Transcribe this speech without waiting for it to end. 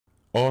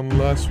On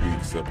last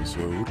week's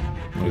episode,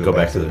 We'll go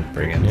back to the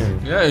brigands.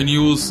 Yeah, and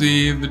you will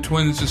see the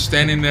twins just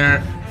standing there,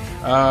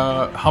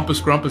 humpus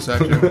grumpus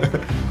at you.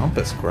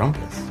 Humpus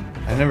Grumpus.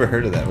 I never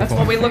heard of that That's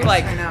before. what we look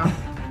like. I know.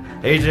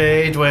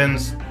 AJ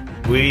twins.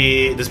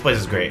 This place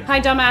is great. Hi,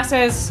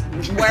 dumbasses.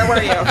 Where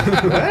were you?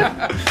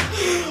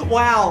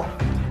 Wow.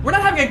 We're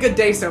not having a good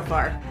day so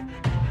far.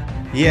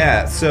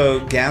 Yeah, so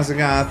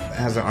Gazagoth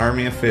has an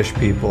army of fish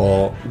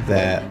people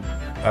that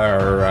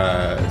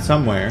are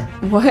somewhere.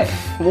 What?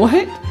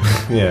 What?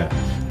 Yeah.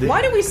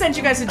 Why do we send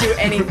you guys to do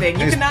anything?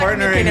 You He's cannot partnering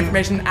communicate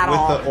information at with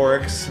all. the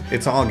orcs.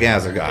 It's all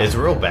Gazagoth. It's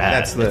real bad.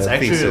 That's the it's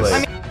actually thesis.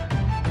 like.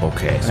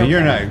 Okay. So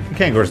you're not.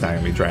 Kangor's not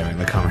going to be driving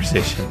the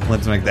conversation.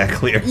 Let's make that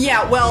clear.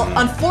 Yeah, well,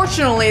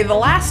 unfortunately, the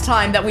last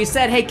time that we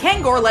said, hey,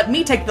 Kangor, let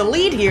me take the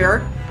lead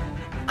here,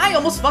 I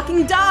almost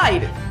fucking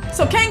died.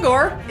 So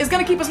Kangor is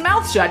going to keep his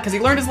mouth shut because he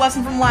learned his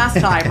lesson from last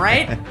time,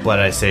 right? But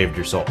I saved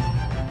your soul.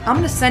 I'm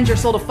going to send your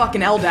soul to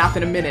fucking Eldath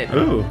in a minute.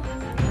 Ooh,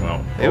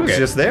 Well, it was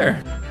just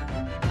there.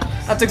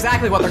 That's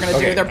exactly what they're going to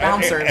do. They're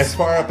bouncers. As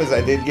far up as I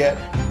did get,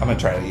 I'm going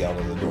to try to yell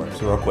to the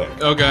dwarves real quick.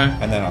 Okay.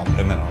 And then I'll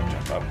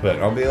jump up. But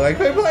I'll be like,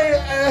 hey, play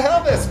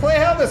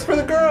Elvis for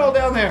the girl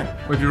down there.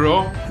 What'd you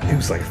roll? It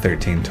was like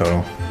 13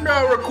 total.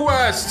 No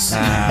requests.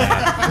 I'll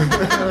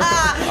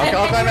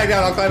climb back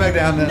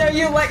down. No, Then.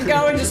 you let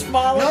go and just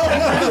fall.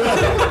 I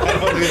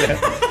don't want to do that.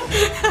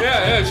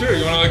 Yeah, sure.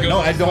 You want to go? No,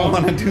 I don't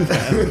want to do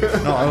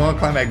that. No, I want to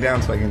climb back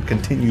down so I can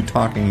continue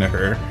talking to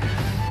her.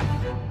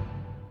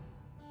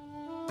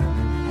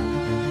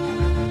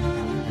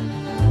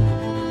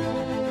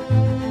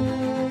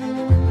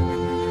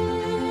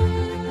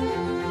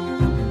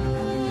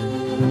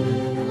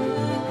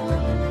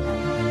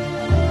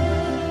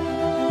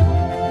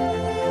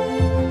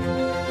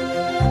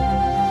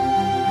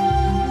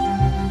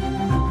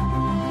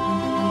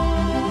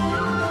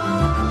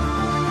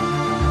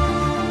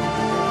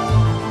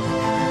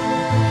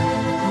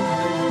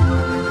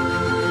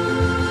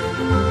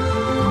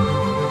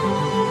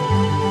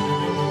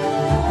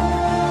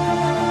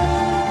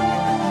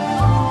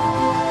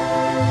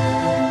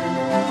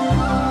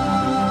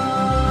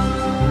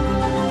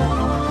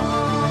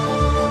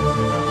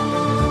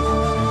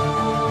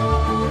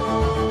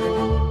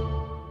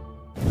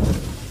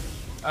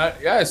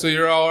 Yeah, so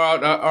you're all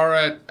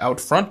out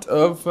front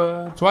of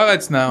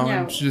Twilight's now,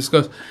 Yeah. and she just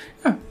goes,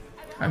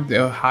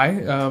 "Yeah,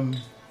 hi.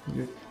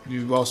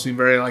 You all seem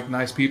very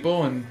nice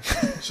people," and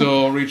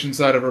she'll reach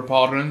inside of her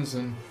pauldrons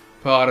and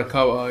pull out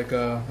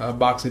a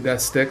box of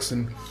death sticks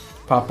and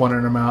pop one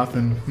in her mouth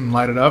and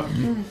light it up.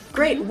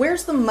 Great.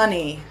 Where's the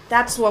money?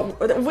 That's what...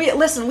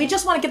 We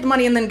just want to get the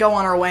money and then go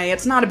on our way.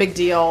 It's not a big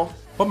deal.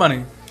 What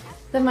money?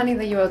 The money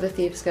that you owe the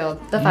Thieves Guild.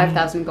 The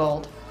 5,000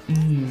 gold.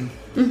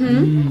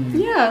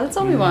 Yeah, that's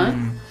all we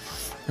want.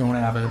 Don't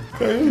have it.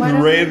 Why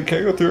don't- Can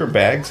I go through her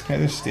bags?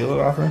 Can I just steal it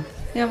off her?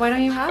 Yeah, why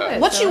don't you have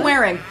it? What's she Philip?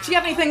 wearing? Does she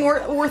have anything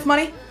worth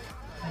money?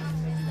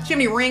 Does she have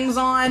any rings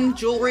on,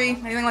 jewelry,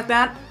 anything like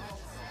that?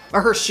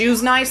 Are her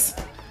shoes nice?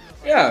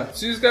 Yeah,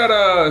 she's got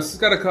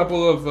a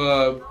couple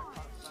of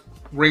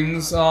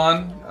rings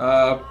on,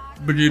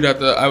 but you'd have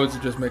to. I would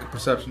suggest make a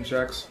perception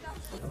checks.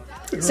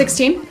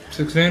 16?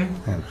 16.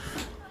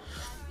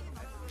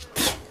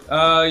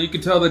 You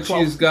can tell that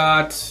she's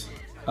got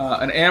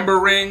an amber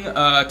ring,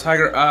 a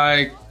tiger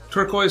eye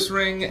turquoise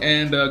ring,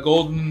 and a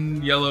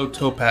golden yellow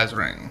topaz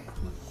ring.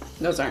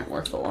 Those aren't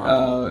worth a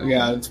lot.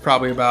 Yeah, it's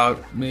probably about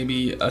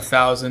maybe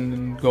 1,000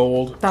 in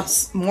gold.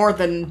 That's more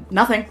than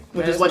nothing,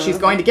 which That is is what more she's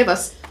than going to give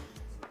us.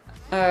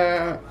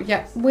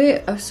 Yeah.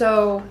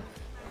 So,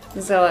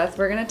 Zilith,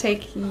 we're gonna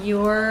take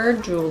your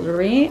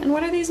jewelry. And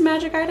what are these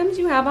magic items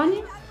you have on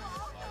you?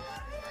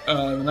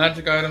 The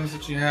magic items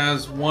that she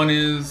has, one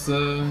is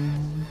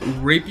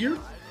rapier,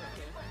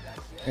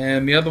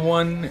 and the other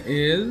one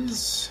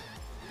is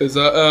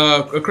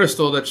a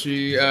crystal that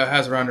she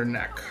has around her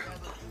neck.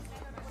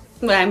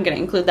 Well, I'm gonna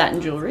include that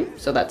in jewelry,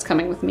 so that's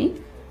coming with me.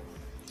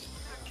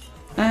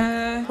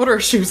 What are her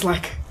shoes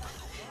like?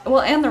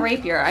 Well, and the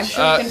rapier. I'm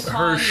sure you can her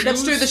pawn. shoe-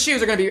 That's true. The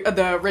shoes are going to be.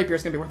 The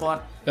rapier's going to be worth a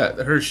lot. Yeah,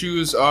 her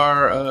shoes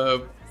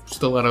are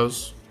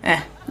stilettos.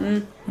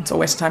 It's a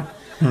waste of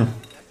time.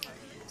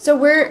 So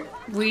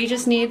we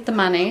just need the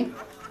money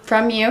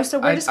from you. So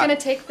we're just gonna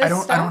take this I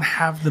don't stuff.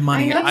 have the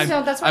money. I know,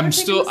 so that's why I'm we're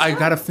still. taking the I stuff.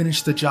 gotta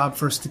finish the job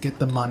first to get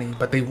the money.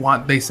 But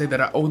they say that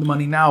I owe the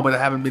money now, but I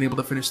haven't been able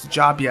to finish the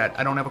job yet.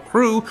 I don't have a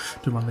crew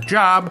to run the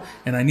job,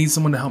 and I need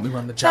someone to help me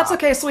run the job. That's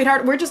okay,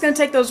 sweetheart. We're just going to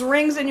take those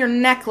rings in your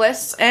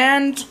necklace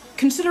and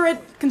consider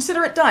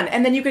it done.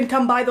 And then you can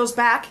come buy those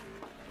back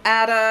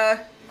at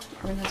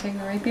We're gonna take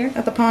the rapier.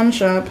 the pawn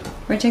shop.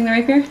 We're taking the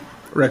rapier.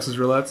 Rex's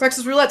roulettes.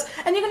 Rex's Roulettes.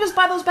 And you can just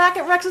buy those back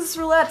at Rex's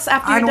Roulettes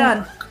after I you're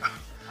don't- done.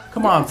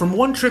 Come on, from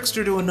one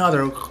trickster to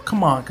another.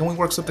 Come on, can we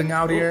work something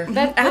out here?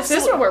 This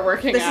is what we're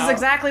working This out. is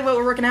exactly what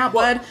we're working out,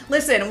 bud.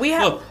 Listen, we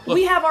have look.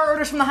 we have our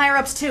orders from the higher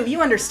ups too.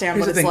 You understand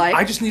Here's what the it's thing. like.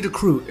 I just need a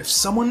crew. If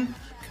someone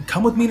can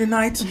come with me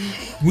tonight,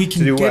 we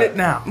can do get what? it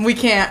now. we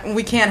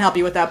can't help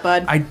you with that,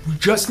 bud. I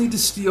just need to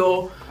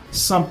steal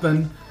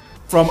something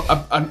from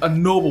a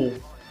noble.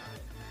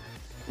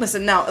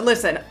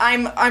 Listen,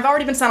 I've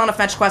already been sent on a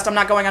fetch quest. I'm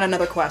not going on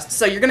another quest.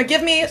 So you're gonna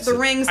give me the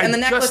rings and the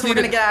necklace, and we're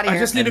gonna get out of here.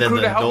 I just need And a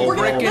crew then to the help me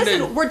noble- break into.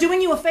 Listen, we're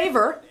doing you a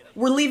favor.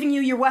 We're leaving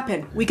you your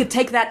weapon. We could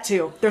take that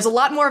too. There's a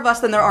lot more of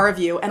us than there are of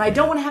you, and I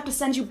don't want to have to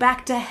send you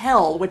back to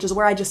hell, which is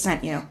where I just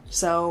sent you.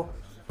 So,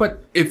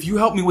 But if you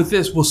help me with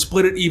this, we'll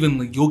split it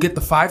evenly. You'll get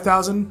the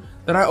 5,000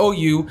 that I owe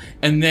you,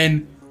 and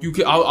then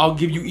I'll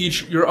give you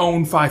each your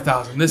own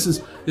 5,000. It's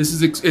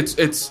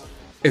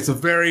a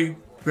very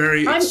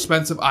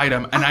expensive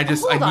item, and I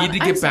Hold on, need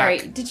to I'm get sorry.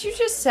 back. Did you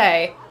just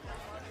say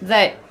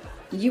that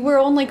you were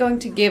only going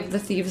to give the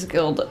Thieves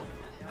Guild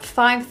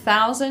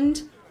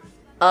 5,000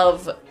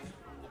 of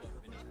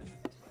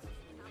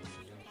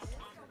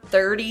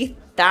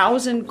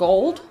 30,000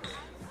 gold?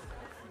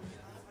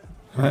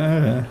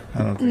 I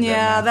don't think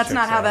yeah, that that's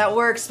not checks how out. that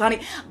works, honey.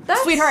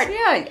 That's, Sweetheart,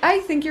 Yeah, I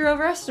think you're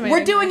overestimating.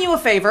 we're doing you a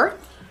favor.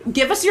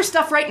 Give us your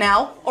stuff right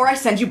now, or I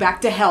send you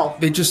back to hell.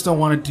 They just don't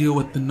want to deal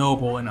with the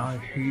noble, and I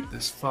hate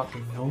this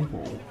fucking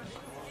noble.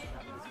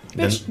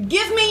 Bitch,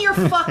 give me your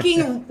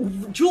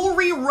fucking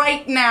jewelry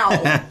right now.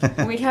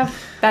 We have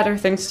better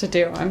things to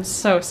do. I'm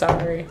so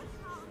sorry.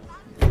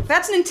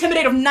 That's an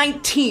intimidate of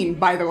 19,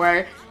 by the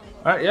way.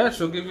 All right, yeah,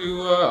 she'll give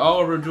you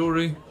all of her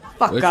jewelry.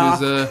 Fuck which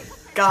off.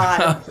 is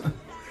God.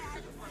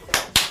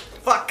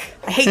 Fuck.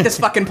 I hate this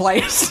fucking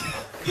place.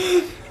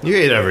 You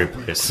hate every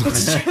place.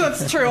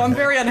 That's true. I'm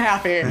very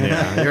unhappy.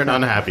 Yeah, you're an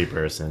unhappy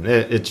person.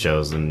 It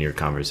shows in your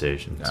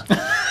conversations.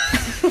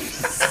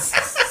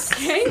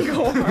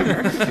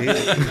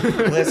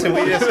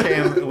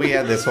 Listen, we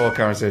had this whole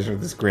conversation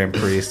with this Grand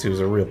Priest who's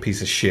a real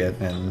piece of shit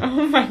and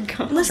Oh my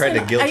god. Listen, tried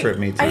to guilt trip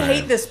me I tonight.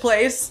 hate this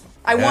place.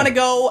 I want to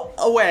go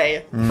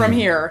away from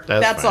here.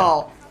 That's That's fine.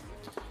 all.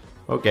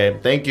 Okay,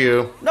 thank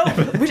you. No,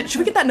 should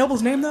we get that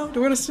noble's name though? Do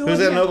we want to steal it? Who's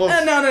that noble?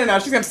 No.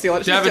 She's gonna steal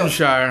it. She's stealing it.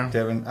 Devonshire.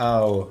 Devin.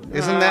 Oh,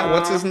 isn't that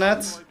what's his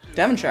nuts?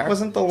 Devonshire.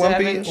 Wasn't the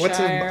lumpy? What's his?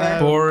 Devonshire.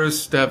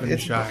 Boris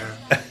Devonshire.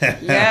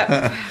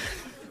 Yep.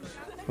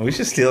 We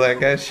should steal that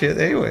guy's shit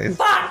anyways.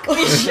 Fuck.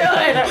 We should.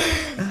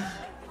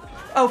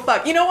 Oh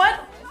fuck. You know what?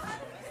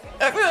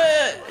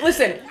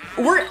 Listen,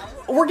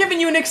 we're giving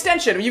you an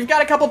extension. You've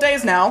got a couple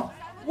days now.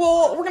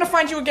 Well, we're gonna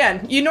find you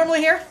again. You normally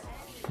here?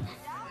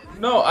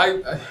 No,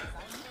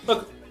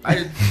 look.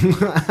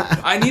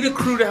 I need a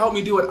crew to help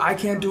me do it. I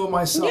can't do it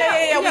myself.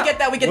 Yeah. We get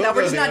that. We're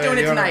just not doing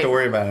it You don't have tonight. to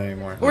worry about it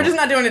anymore. We're just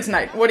not doing it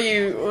tonight. What do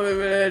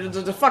you?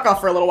 Just fuck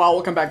off for a little while.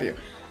 We'll come back to you.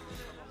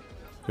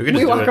 We could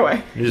just walk do it.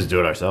 away. We just do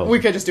it ourselves. We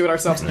could just do it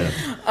ourselves.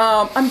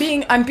 I'm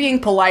being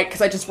polite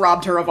because I just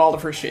robbed her of all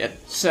of her shit.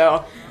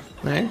 So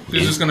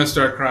She's just gonna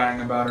start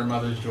crying about her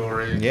mother's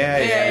jewelry.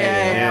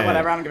 yeah,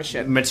 whatever. I don't give a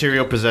shit.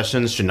 Material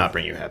possessions should not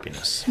bring you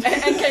happiness.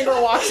 And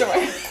Kangaroo walks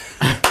away.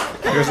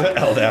 Here's an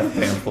LDAP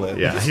pamphlet.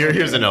 Yeah,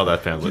 here's an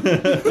Eldath pamphlet.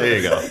 There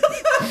you go.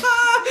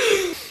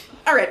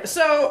 All right,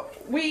 so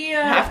we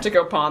Have to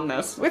go pawn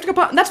this. We have to go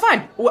pawn. That's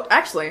fine. Well,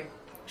 actually,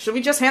 should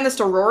we just hand this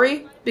to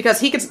Rory because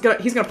he's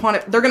gonna pawn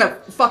it? They're gonna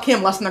fuck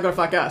him less than they're gonna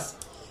fuck us.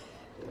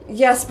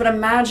 Yes, but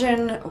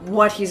imagine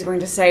what he's going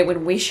to say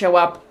when we show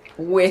up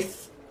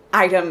with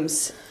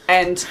items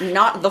and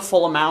not the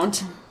full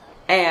amount,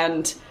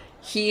 and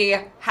he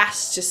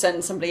has to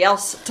send somebody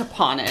else to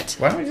pawn it.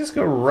 Why don't we just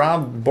go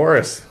rob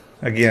Boris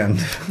again?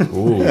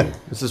 Ooh,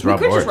 this is We Rob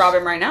could Boris. just rob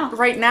him right now.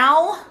 Right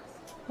now,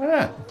 Why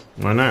not?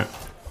 Why not?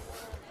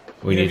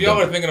 We If need y'all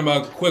are them. thinking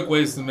about quick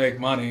ways to make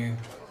money,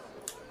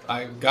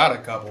 I got a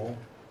couple.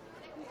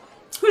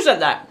 Who said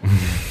that?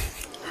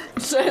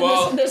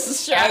 Well, this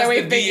is shadowy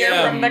as the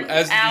figure from the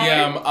as the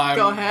alley. DM,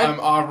 Go ahead. I'm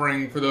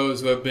offering for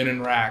those who have been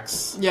in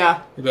racks.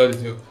 yeah. The other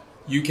two,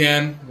 you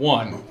can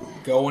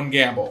go and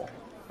gamble,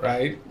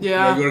 right?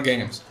 Yeah. Regular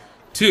games.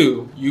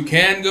 2, you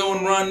can go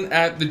and run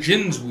at the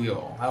Jin's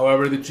Wheel.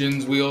 However, the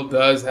Jin's Wheel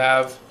does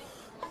have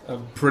a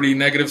pretty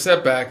negative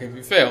setback if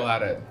you fail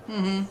at it.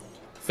 Mm-hmm.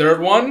 3rd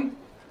one,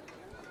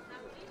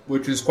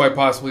 which is quite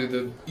possibly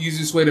the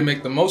easiest way to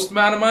make the most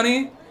amount of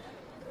money,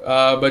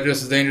 but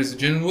just as dangerous as the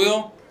Jin's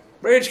Wheel,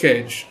 Rage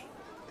Cage.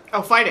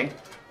 Oh, fighting.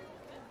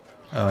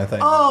 Oh, I thought.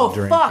 you Oh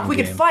meant the fuck, drinking we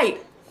could game.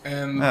 fight.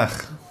 And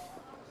Ugh.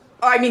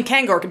 Oh, I mean,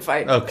 Kangor can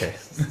fight. Okay.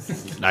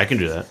 I can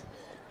do that.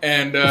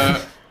 And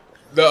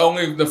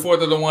the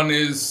 4th other one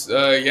is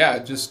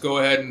just go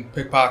ahead and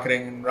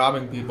pickpocketing and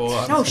robbing people.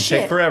 Oh It'd take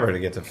shit. forever to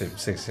get to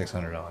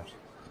 $600.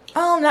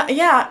 Oh no,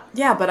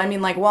 yeah, but I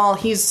mean, like while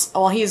he's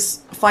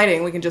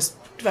fighting, we can just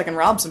fucking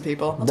rob some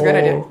people. That's a great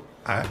idea.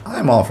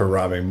 I'm all for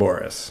robbing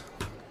Boris.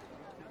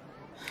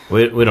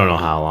 We don't know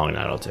how long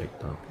that'll take,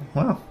 though.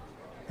 Well,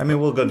 I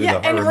mean, we'll go do Yeah, the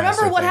and Harbor remember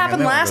Master what thing, happened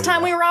and then we'll last go do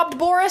time we that. robbed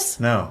Boris?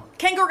 No.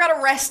 Kangor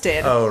got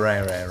arrested. Oh,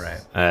 right.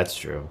 That's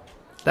true.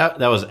 That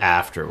was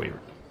after we.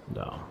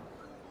 No.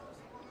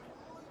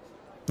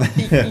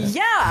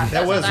 Yeah.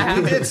 That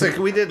was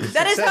we did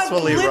That is how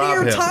successfully rob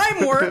linear him.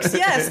 time works.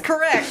 Yes,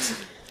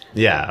 correct.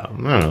 Yeah. I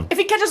don't know. If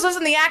he catches us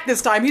in the act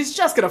this time, he's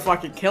just gonna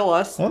fucking kill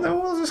us. Well, then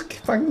we'll just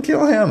fucking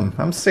kill him.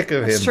 I'm sick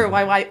of him. It's true.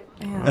 Why?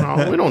 Yeah.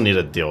 No, we don't need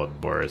to deal with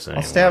Boris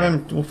anymore. I'll stab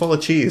him full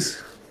of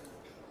cheese.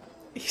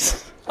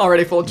 He's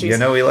already full of cheese. You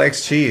know he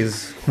likes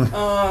cheese.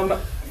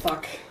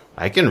 Fuck.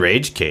 I can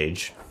rage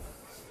cage.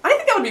 I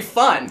think that would be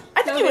fun.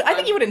 I think would you would. be I think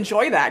fun. you would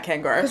enjoy that,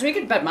 Kangor. Because we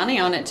could bet money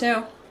on it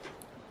too.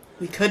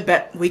 We could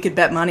bet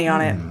money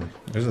on it.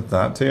 There's a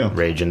thought too.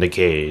 Rage in the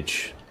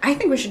cage. I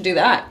think we should do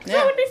that. Yeah.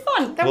 That would be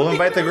fun. That We'll would be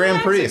invite the Grand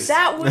nice. Priest.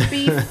 That would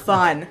be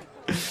fun.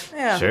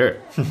 Yeah. Sure.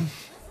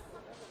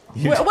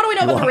 What do we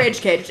know about the Rage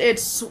Cage?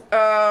 It's is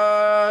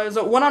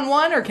it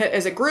one-on-one or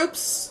is it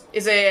groups?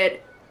 Is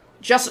it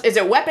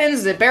weapons?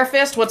 Is it bare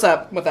fist? What's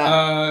up with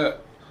that?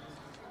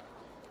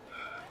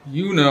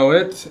 You know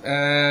it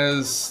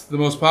as the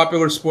most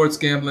popular sports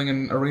gambling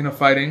and arena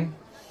fighting.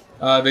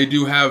 They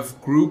do have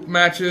group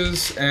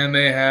matches and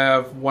they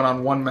have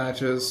one-on-one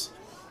matches.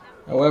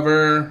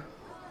 However,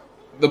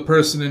 the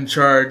person in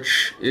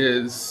charge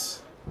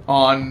is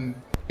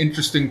on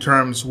interesting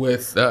terms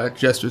with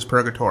Jester's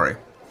Purgatory.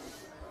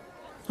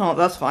 Oh,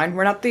 that's fine.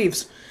 We're not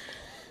thieves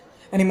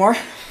anymore.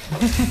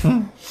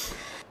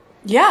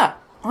 Yeah,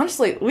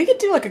 honestly, we could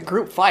do like a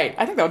group fight.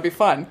 I think that would be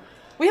fun.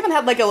 We haven't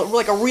had like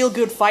a real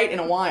good fight in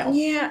a while.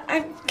 Yeah, I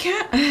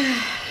can't.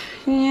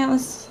 Yeah,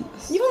 let's.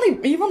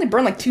 You've only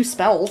burned like 2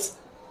 spells.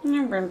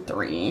 I've burned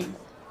 3.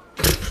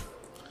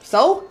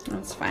 So?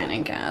 That's fine,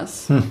 I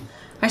guess. I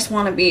just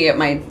want to be at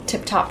my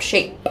tip-top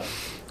shape.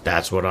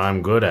 That's what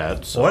I'm good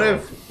at. So.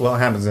 What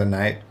happens at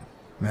night?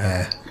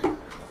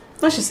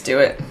 Let's just do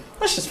it.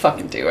 Let's just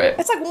fucking do it.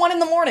 It's like 1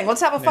 a.m.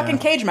 Let's have a fucking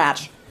cage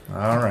match.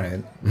 All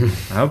right.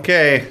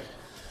 Okay.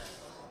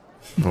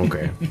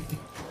 Okay.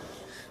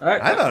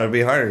 I thought it'd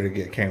be harder to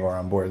get Kangor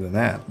on board than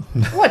that.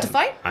 What, to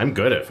fight? I'm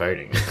good at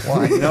fighting.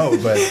 Well, I know,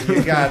 but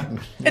you got.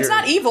 It's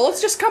not evil,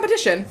 it's just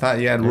competition. Thought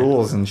you had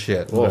rules and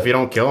shit. Well, if you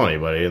don't kill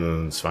anybody,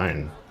 then it's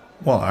fine.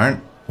 Well,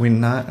 aren't we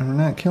not? We're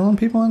not killing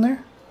people in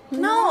there.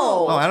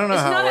 No. Oh, I don't know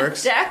It's how not it a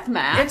works. death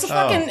match. It's a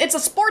fucking, it's a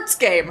sports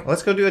game.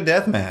 Let's go do a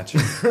death match.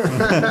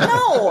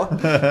 No.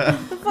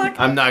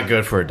 I'm not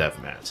good for a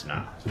death match. No.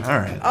 All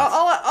right.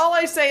 All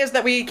I say is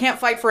that we can't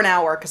fight for an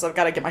hour because I've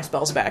got to get my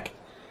spells back.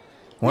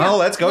 Well,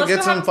 let's go Let's get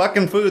go some have-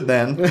 fucking food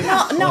then.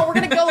 No, we're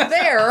gonna go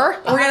there.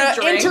 We're gonna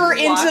Drink, enter watch.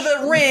 into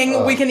the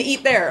ring. We can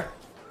eat there.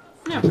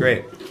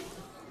 Great.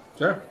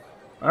 Sure.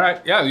 All right.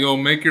 Yeah, you'll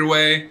make your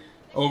way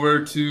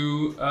over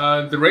to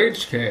the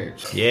Rage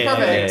Cage. Yeah.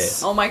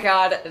 Perfect. Oh my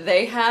god,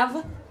 they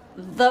have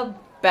the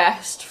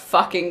best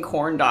fucking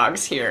corn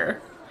dogs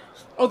here.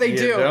 Oh, they You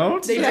do.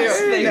 don't? They Yes,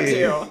 do. they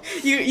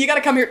do. You gotta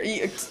come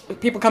here.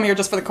 People come here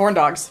just for the corn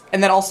dogs,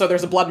 and then also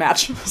there's a blood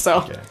match.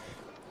 So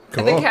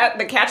Okay. And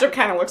the ketchup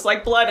kind of looks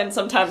like blood, and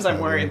sometimes I'm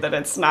worried that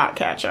it's not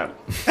ketchup.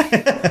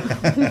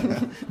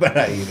 But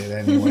I eat it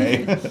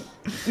anyway.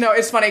 no,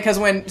 it's funny because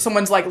when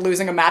someone's like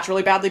losing a match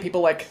really badly,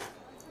 people like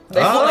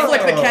they Oh.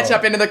 flick the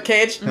ketchup into the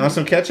cage. You want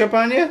some ketchup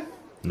on you?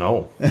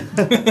 No.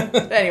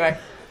 Anyway,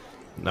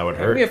 That would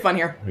we hurt. have fun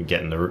here.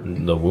 Getting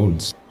the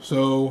wounds.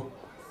 So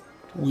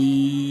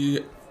we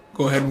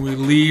go ahead and we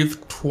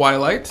leave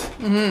Twilight,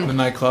 the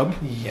nightclub,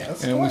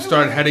 Yes. and we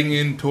start heading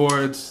in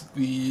towards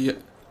the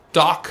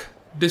dock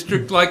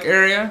district-like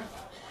area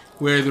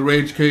where the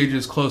Rage Cage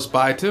is close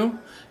by to.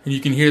 And you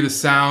can hear the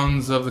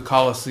sounds of the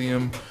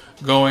Coliseum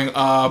going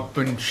up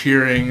and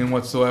cheering and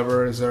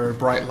whatsoever as there are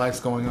bright lights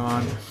going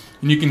on.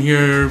 And you can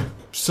hear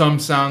some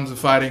sounds of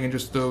fighting and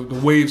just the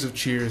waves of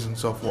cheers and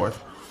so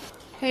forth.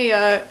 Hey,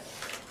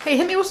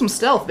 hit me with some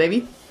stealth,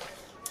 baby.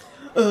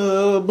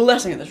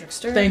 Blessing of the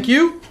trickster. Thank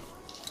you.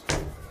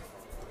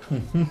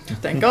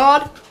 Thank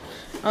God.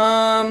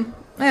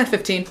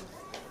 15.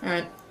 All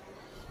right,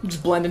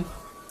 just blending.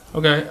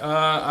 Okay,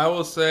 I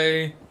will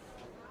say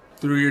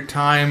through your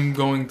time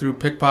going through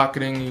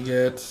pickpocketing, you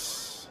get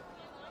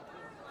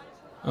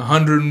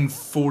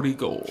 140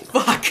 gold.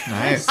 Fuck.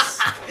 Nice.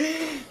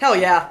 Hell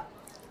yeah.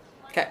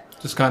 Okay.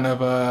 Just kind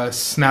of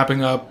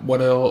snapping up what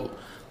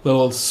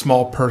little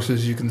small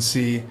purses you can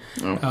see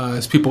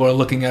as people are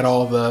looking at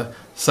all the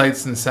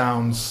sights and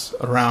sounds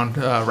around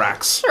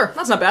racks. Sure,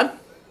 that's not bad.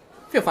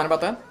 Feel fine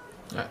about that.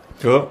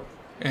 Cool.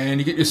 And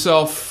you get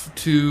yourself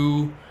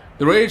to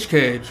the Rage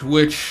Cage,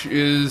 which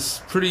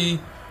is pretty...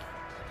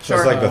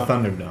 Just like the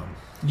Thunderdome.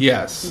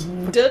 Yes.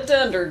 The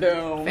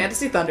Thunderdome.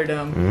 Fantasy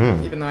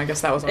Thunderdome. Even though I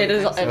guess that was It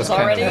is. fantasy. It's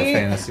kind of already a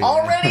fantasy.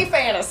 already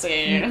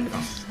fantasy.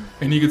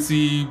 And you can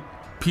see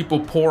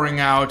people pouring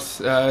out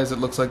as it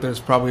looks like there's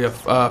probably a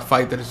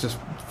fight that is just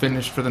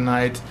finished for the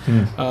night.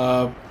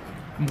 A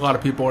lot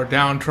of people are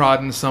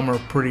downtrodden. Some are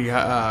pretty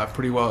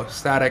well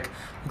ecstatic.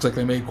 Looks like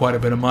they made quite a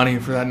bit of money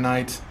for that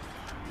night.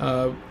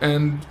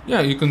 And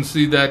yeah, you can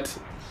see that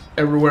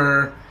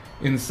everywhere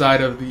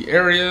inside of the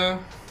area.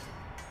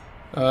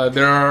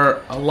 There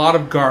are a lot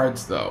of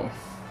guards, though,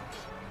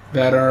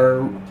 that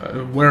are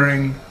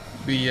wearing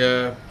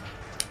the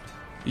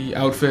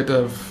outfit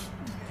of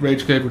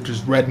Rage Cage, which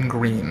is red and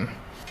green.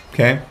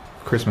 Okay.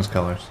 Christmas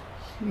colors.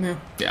 Yeah.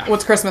 Yeah.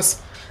 What's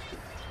Christmas?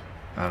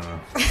 I don't know.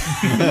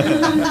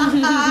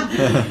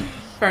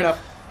 Fair enough.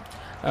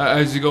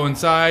 As you go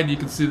inside, you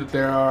can see that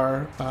there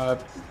are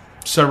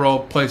several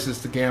places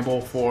to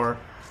gamble for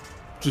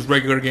just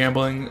regular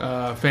gambling,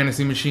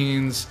 fantasy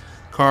machines,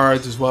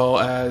 cards, as well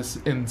as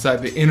inside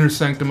the inner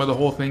sanctum of the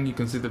whole thing. You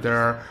can see that there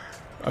are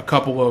a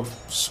couple of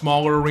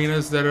smaller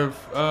arenas that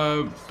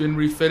have been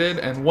refitted,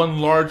 and one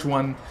large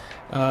one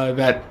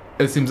that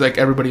it seems like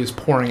everybody is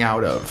pouring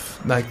out of.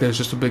 Like there's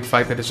just a big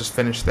fight that is just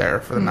finished there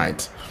for the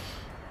night.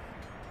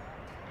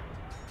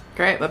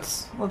 Great,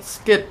 let's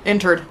get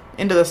entered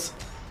into this.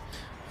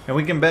 And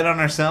we can bet on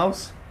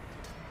ourselves?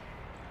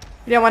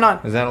 Yeah, why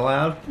not? Is that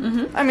allowed?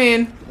 I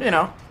mean,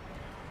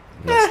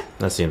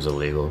 That seems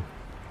illegal.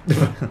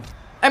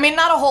 I mean,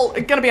 not a whole.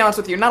 Gonna be honest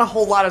with you, not a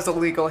whole lot is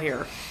illegal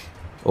here.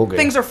 Okay.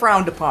 Things are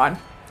frowned upon.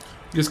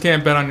 You just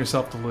can't bet on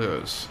yourself to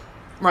lose.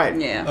 Right.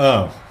 Yeah.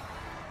 Oh.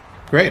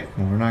 Great.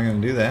 Well, we're not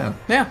going to do that.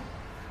 Yeah.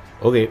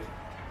 Okay.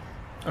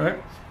 All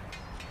right.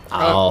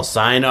 I'll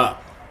sign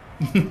up.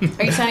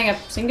 Are you signing up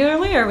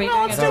singularly, or are we No,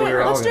 doing let's it? do we it.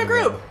 were all Let's do a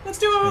gonna group. Let's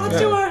do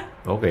a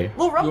Okay.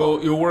 little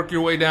rumble. You'll work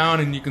your way down,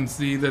 and you can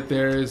see that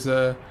there's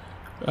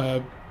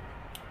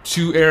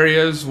two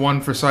areas,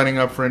 one for signing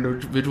up for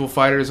individual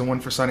fighters and one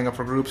for signing up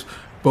for groups.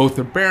 Both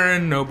are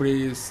barren.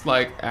 Nobody's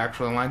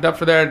actually lined up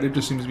for that. There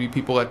just seems to be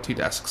people at two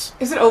desks.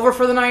 Is it over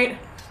for the night?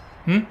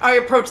 I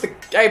approach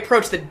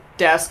the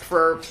desk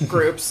for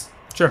groups.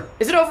 Sure.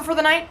 Is it over for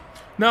the night?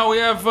 No, we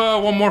have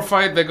one more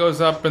fight that goes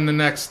up in the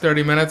next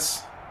 30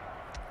 minutes.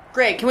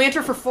 Great. Can we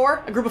enter for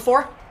 4? A group of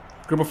 4?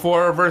 Group of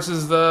 4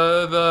 versus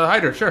the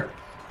Hydra. Sure.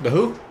 The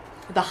who?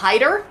 The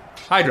Hider?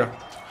 Hydra.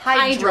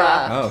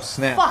 Hydra. Oh,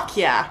 snap. Fuck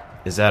yeah.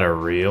 Is that a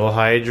real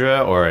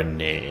Hydra or a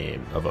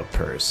name of a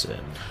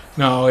person?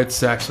 No,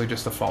 it's actually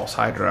just a false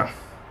Hydra.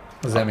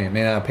 What does that mean?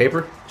 Made out of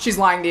paper? She's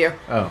lying to you.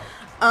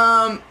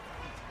 Oh.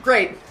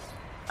 Great.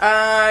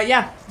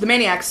 Yeah. The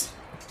Maniacs.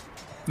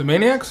 The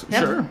Maniacs?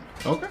 Yep. Sure.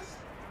 Okay.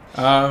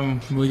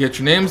 We get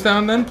your names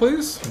down then,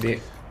 please. The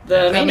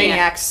The maniac.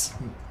 Maniacs.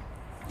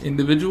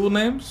 Individual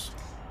names.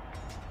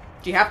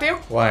 Do you have to?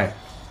 Why?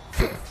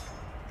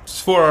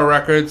 Just for our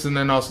records, and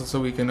then also so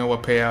we can know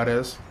what payout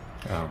is.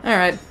 Oh. All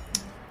right.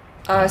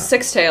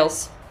 Six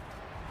Tails.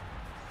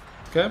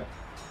 Okay.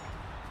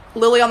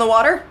 Lily on the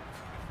water.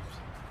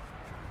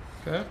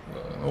 Okay.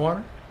 The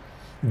water.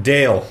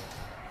 Dale.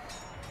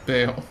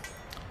 Bale.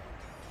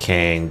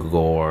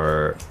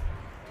 Kangor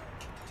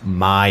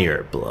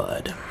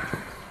Meyerblood.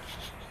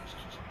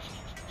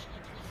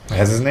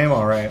 That's his name,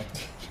 all right.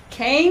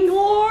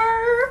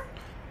 Kangor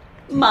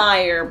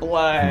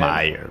Meyerblood.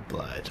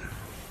 Meyerblood.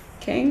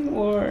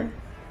 Kangor.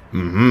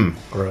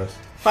 Gross.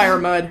 Fire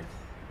mud.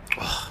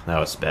 That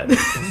was bad.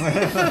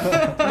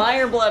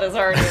 Meyerblood is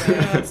already in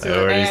there. Let's do I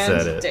already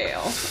and said it.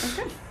 Dale.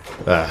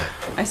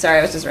 Ah, I'm sorry,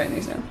 I was just writing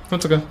these down.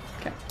 That's okay.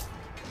 Okay.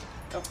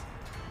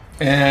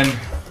 And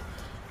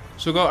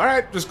so go. All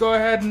right, just go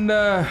ahead and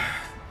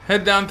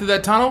head down through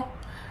that tunnel,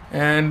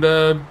 and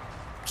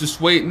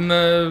just wait in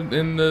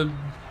the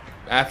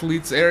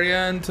athletes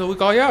area until we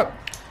call you out.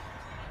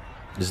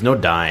 there's no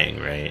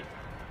dying, right?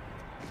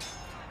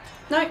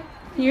 Not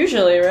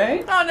usually,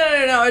 right? Oh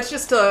no! It's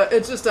just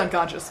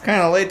unconscious.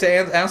 Kind of late to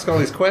ask all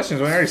these questions.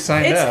 We already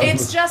signed up.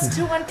 It's just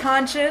too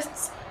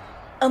unconscious,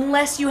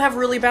 unless you have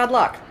really bad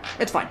luck.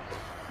 It's fine.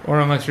 Or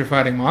unless you're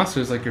fighting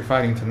monsters like you're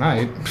fighting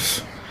tonight.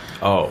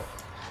 Oh,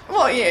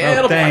 Well, yeah, Oh,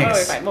 it'll thanks.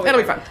 be fine. It'll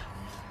be fine.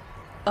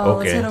 Oh,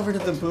 let's head over to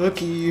the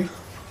bookie.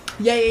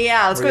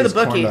 Yeah. Let's go to the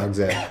bookie. Corn dogs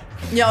at?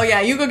 Yeah.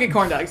 You go get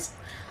corn dogs.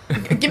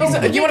 Give me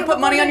some. You want to put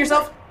money on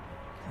yourself?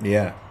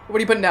 Yeah. What are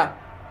you putting down?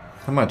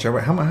 How much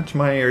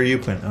money are you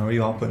putting? Are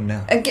you all putting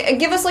down?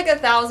 Give us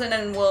 1,000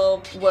 and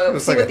we'll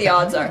It's see like what the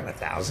odds are.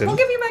 1,000. We'll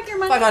give you back your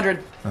money.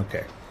 500.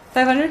 Okay.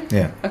 500?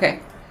 Yeah. Okay.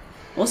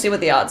 We'll see what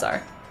the odds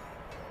are.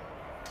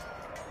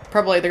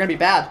 Probably they're gonna be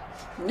bad.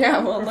 Yeah,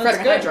 well, We're that's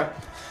fighting good. Hydra.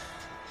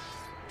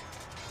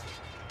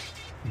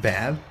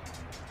 Bad.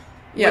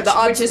 Yeah, Which- the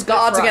odds which is the good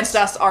odds for against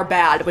us. us are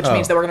bad, which Oh.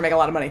 means that we're gonna make a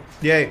lot of money.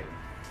 Yay.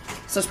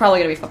 So it's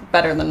probably going to be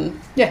better than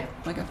Yeah.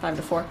 like a 5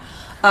 to 4.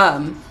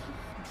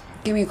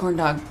 Give me a corn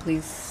dog,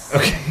 please.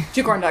 Okay.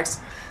 2 corn dogs.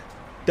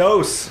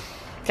 Dose.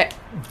 Okay.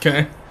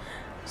 Okay.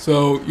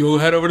 So you'll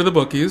head over to the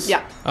bookies.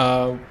 Yeah.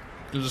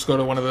 You'll just go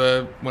to one of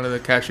the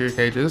cashier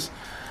cages,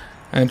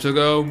 and she'll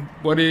go.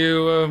 What are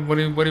you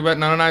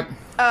betting on tonight?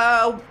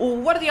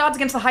 What are the odds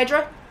against the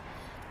Hydra?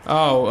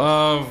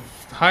 Oh,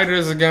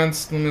 Hydra's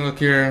against. Let me look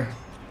here.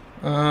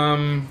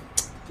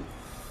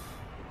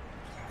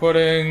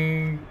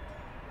 Putting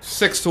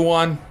 6 to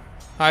 1.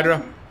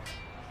 Hydra.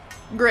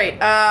 Great.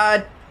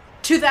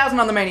 2,000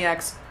 on the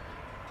Maniacs.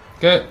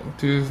 Okay,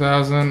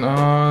 2,000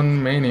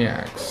 on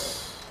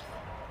Maniacs.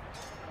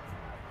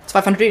 It's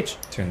 500 each.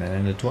 Turn that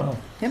into 12.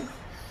 Yep.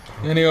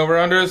 Any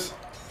over-unders?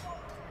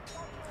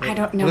 I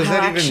don't know What does how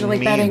that even actually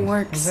mean? betting What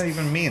works. does that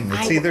even mean?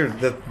 It's I- either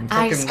the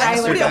fucking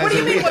Skylar, What do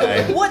you mean?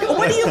 bastard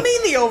What do you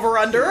mean the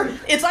over/under?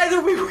 It's either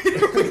we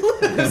win or we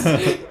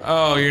lose.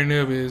 Oh, you're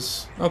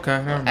newbies. Okay,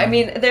 never mind. I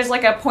mean, there's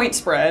like a point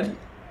spread.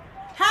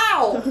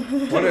 How? How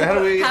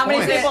do we get How many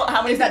points? people?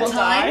 How many Is that people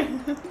die?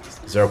 time?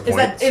 0 Is point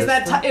that is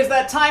that system? is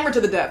that timer to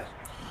the death?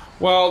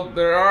 Well,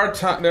 there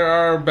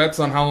are bets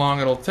on how long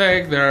it'll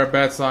take. There are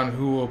bets on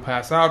who will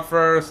pass out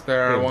first.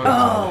 There are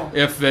ones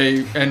if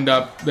they end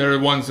up. There are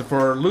ones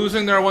for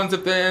losing. There are ones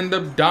if they end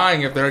up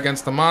dying if they're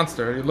against the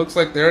monster. It looks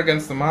like they're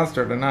against the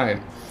monster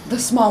tonight. The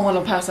small one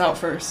will pass out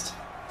first.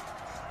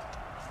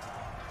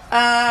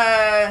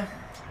 Uh,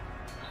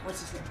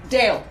 What's his name?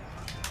 Dale.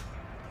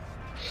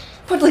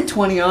 Put like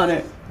 20 on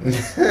it.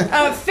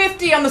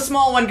 50 on the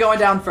small one going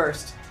down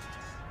first.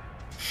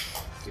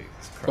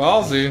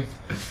 Ballsy.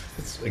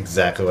 That's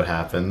exactly what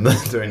happened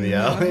during the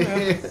alley.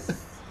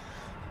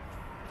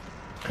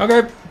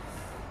 Okay.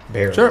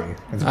 Barely. Sure.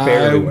 That's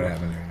barely what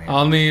happened during the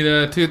I'll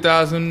need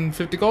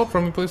 2,050 gold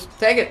from you, please.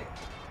 Take it.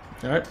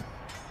 All right.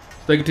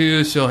 Take it to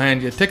you. She'll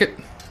hand you a ticket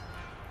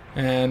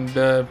and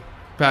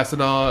pass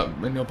it all,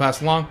 and you'll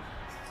pass along.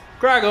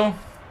 Graggle,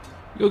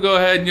 you'll go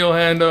ahead and you'll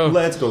hand.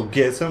 Let's go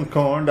get some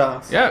corn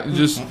dogs. Yeah, you'll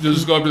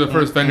just go up to the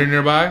first vendor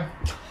nearby.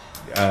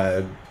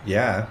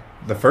 Yeah.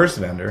 The first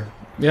vendor.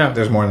 Yeah,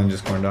 There's more than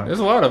just corn dogs. there's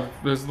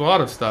a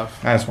lot of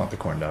stuff. I just want the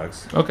corn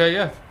dogs. Okay,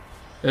 yeah.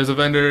 There's a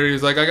vendor.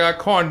 He's like, I got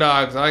corn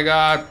dogs. I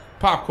got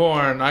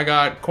popcorn. I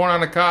got corn on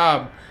the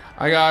cob.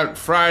 I got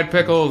fried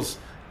pickles.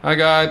 I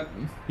got.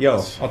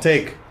 Yo, I'll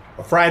take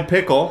a fried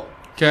pickle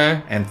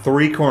Okay, and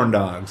 3 corn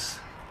dogs.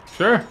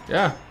 sure.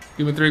 Yeah,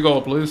 give me 3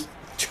 gold, please.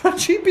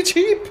 Cheapy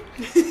cheap.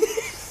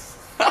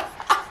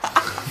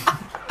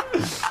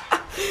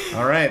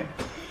 All right.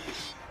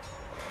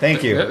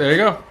 Thank you. Yeah, there you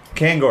go.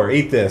 Kangor,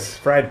 eat this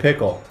fried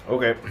pickle.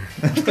 Okay.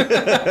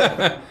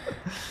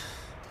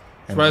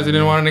 Surprised you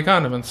didn't want any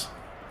condiments.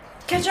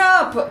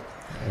 Ketchup!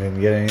 I didn't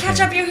get anything.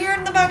 Ketchup, you hear it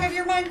in the back of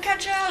your mind,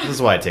 ketchup! This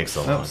is why it takes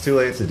so No, long it's too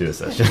late to do a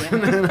session. I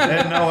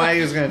didn't know why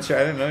he was going to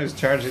charge. I didn't know he was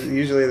charging.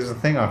 Usually there's a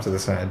thing off to the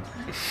side.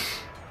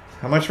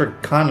 How much for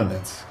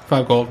condiments?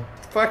 5 gold.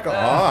 Fuck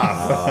off.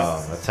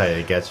 Oh, that's how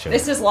it gets you.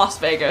 This is Las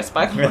Vegas,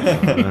 by the way.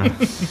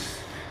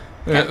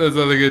 Yeah, that's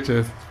how they get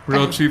you.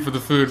 Real cheap for the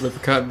food, but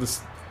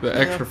the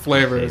extra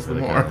flavor is the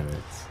more.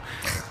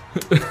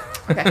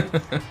 Okay.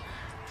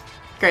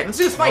 Great, let's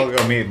do this fight. I'll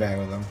go meet back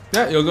with him.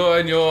 Yeah, you'll go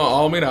ahead and you'll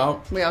all meet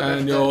out. We all go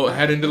and to you'll the-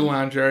 head into the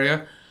lounge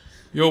area.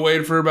 You'll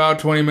wait for about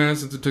 20 minutes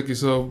since it took you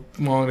so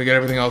long to get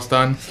everything else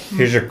done.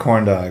 Here's your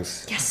corn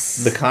dogs. Yes!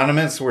 The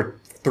condiments were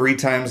 3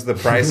 times the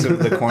price of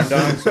the corn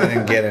dogs. So I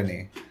didn't get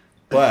any.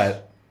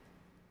 But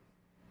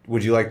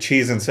would you like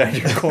cheese inside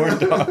your corn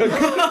dog?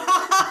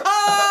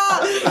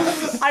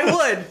 I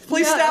would.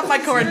 Please stop my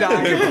corn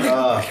dog.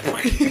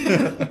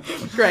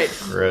 Great.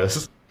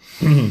 Gross.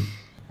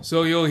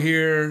 So you'll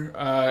hear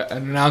an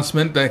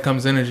announcement that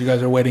comes in as you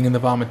guys are waiting in the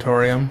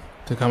vomitorium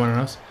to come on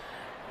us.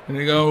 And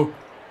they go,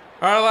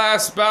 our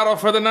last battle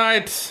for the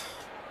night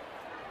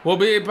will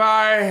be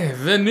by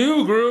the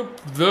new group,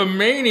 the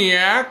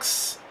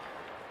Maniacs.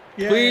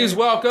 Please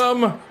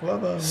welcome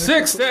Love 'em.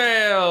 Six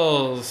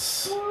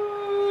Tails,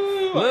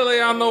 Lily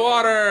on the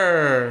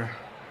Water,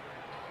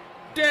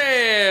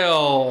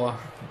 Dale,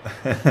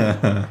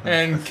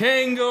 and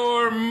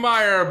Kangor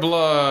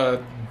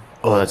Mireblood.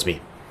 Oh, that's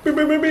me.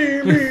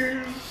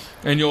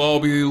 And you'll all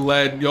be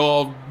led, you'll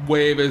all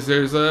wave as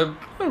there's a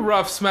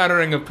rough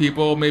smattering of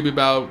people, maybe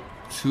about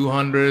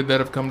 200 that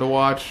have come to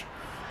watch.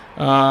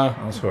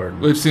 I'll sword.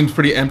 Which seems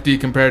pretty empty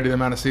compared to the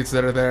amount of seats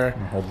that are there.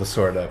 Hold the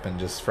sword up and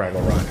just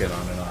Fraggle Rocket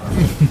on and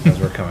off as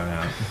we're coming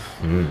out.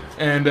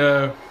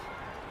 And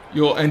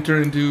you'll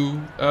enter into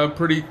a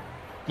pretty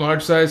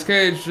large-sized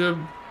cage,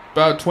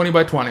 about 20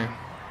 by 20.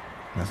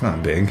 That's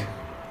not big.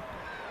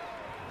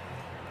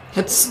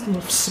 That's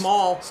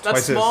small. That's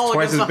Twice small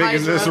as against big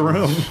as the this Hydra.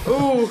 room.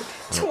 Ooh.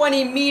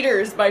 20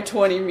 meters by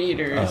 20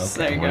 meters. Oh, okay.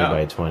 There you 20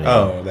 by go. 20.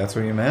 Oh, that's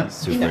what you meant?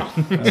 Super,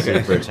 Okay.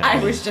 super tiny.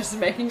 I was just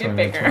making it 20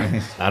 by bigger.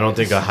 20. I don't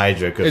think a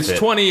Hydra could It's fit.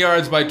 20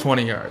 yards by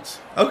 20 yards.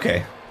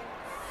 Okay,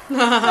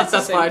 That's the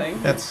That's same fine.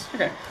 thing. that's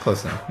Okay.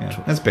 close enough. Yeah,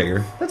 that's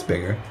bigger. That's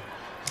bigger.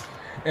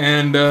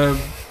 And the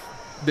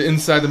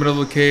inside the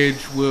middle of the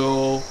cage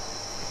will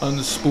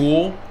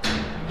unspool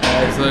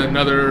as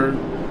another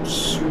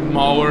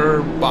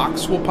smaller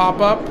box will pop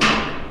up,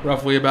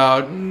 roughly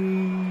about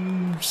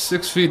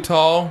 6 feet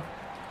tall.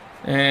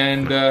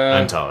 And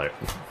I'm taller.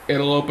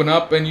 it'll open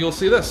up and you'll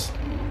see this.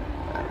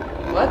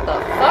 What the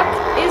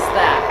fuck is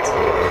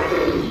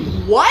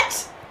that?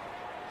 What?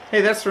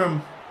 Hey, that's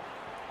from.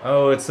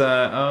 Oh, it's It's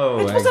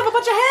supposed to have a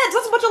bunch of heads.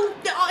 That's a bunch of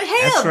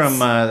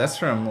hands. that's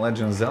from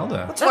Legend of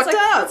Zelda. That's That's fucked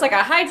like, up. it's like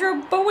a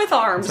Hydra, but with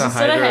arms It's a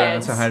instead Hydra. of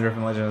heads. It's a Hydra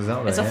from Legend of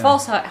Zelda. It's a yeah.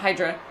 false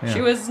Hydra. Yeah.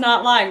 She was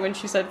not lying when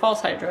she said false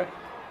Hydra.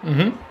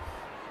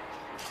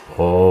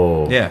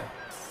 Oh. Yeah.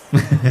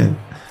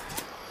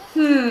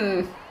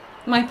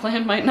 My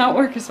plan might not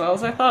work as well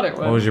as I thought it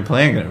would. What was your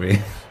plan gonna be?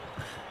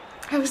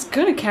 I was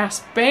gonna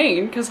cast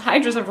Bane because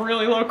Hydras have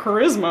really low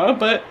charisma,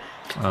 but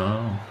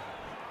Oh.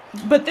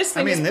 this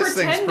thing mean, is this thing's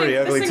pretending. pretty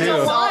ugly, this thing's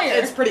too. a liar.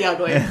 It's pretty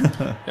ugly.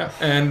 Yeah.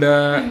 And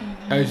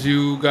as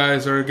you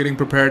guys are getting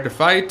prepared to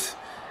fight,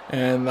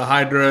 and the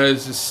Hydra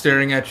is just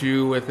staring at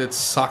you with its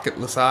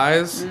socketless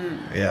eyes,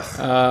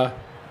 Yeah.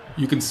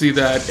 you can see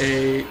that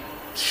a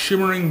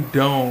shimmering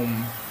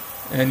dome,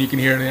 and you can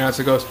hear in the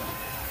announcer goes,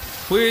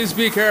 please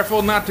be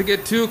careful not to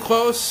get too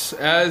close,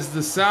 as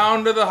the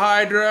sound of the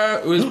Hydra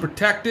is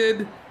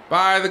protected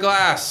by the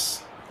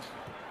glass.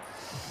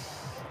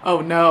 Oh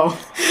no.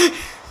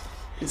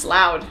 He's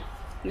loud.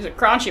 He's a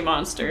crunchy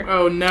monster.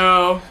 Oh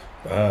no.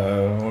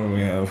 What do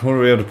we have? What do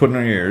we have to put in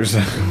our ears?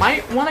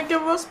 Might want to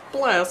give us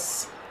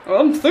bliss. Well,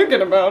 I'm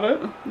thinking about it.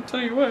 I'll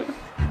tell you what.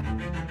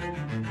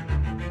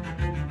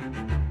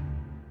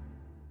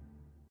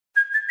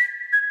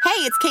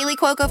 Kaylee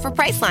Cuoco for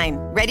Priceline.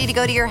 Ready to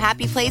go to your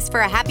happy place for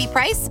a happy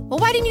price? Well,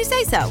 why didn't you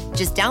say so?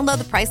 Just download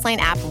the Priceline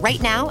app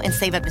right now and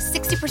save up to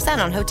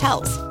 60% on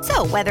hotels.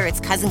 So whether it's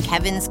Cousin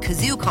Kevin's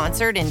Kazoo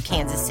Concert in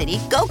Kansas City,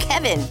 go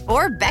Kevin,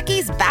 or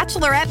Becky's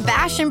Bachelorette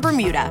Bash in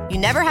Bermuda, you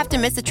never have to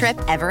miss a trip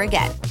ever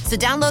again. So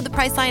download the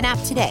Priceline app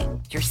today.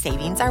 Your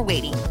savings are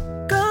waiting.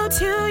 Go to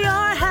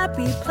your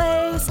happy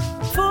place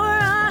for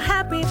a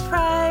happy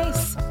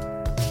price.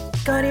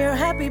 Go to your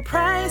happy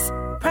price,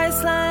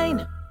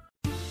 Priceline.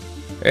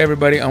 Hey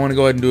everybody, I want to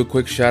go ahead and do a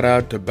quick shout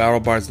out to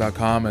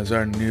BattleBards.com as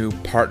our new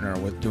partner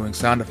with doing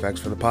sound effects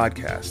for the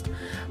podcast.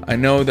 I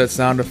know that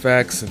sound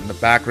effects and the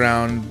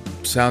background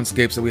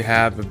soundscapes that we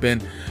have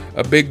been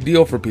a big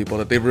deal for people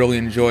that they've really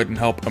enjoyed and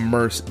helped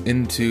immerse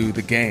into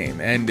the game.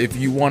 And if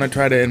you want to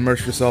try to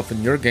immerse yourself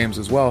in your games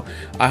as well,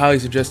 I highly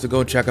suggest to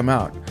go check them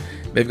out.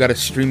 They've got a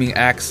streaming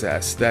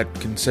access that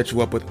can set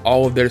you up with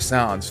all of their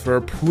sounds for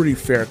a pretty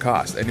fair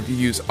cost. And if you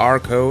use our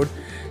code,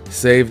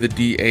 save the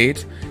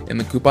D8 in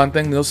the coupon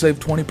thing, they'll save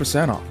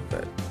 20% off of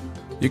it.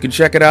 You can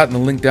check it out in the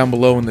link down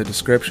below in the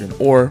description,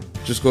 or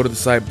just go to the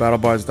site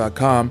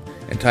battlebards.com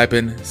and type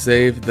in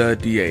save the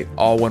D8,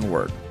 all one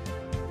word.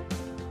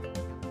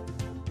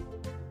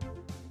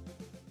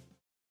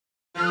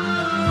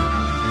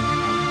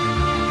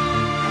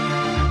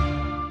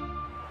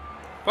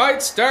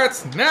 Fight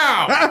starts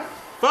now!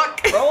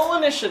 Fuck. Roll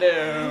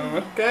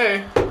initiative.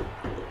 Okay.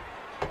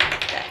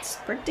 That's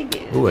pretty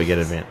good. Ooh, I get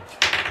advantage.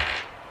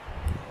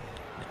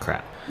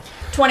 Crap.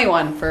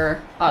 21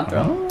 for odd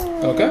throw.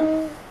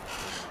 Okay.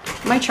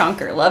 My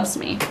chonker loves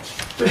me.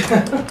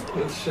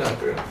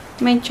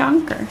 My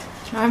chonker.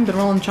 I haven't been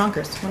rolling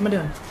chonkers. What am I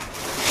doing?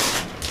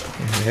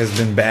 It has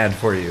been bad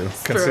for you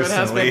True, it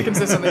has consistently. been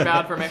consistently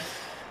bad for me.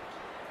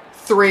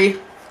 3.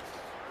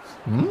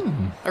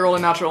 I rolled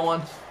a natural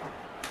 1.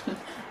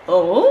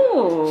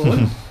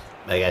 Oh.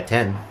 I got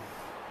 10.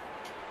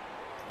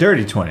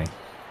 Dirty 20.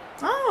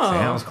 Oh. See,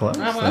 that was close.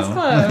 That was though.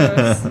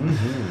 close.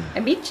 I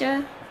beat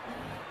ya.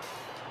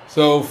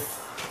 So,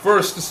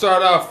 first to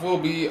start off will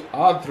be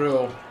Odd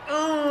Thrill.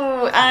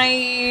 Ooh,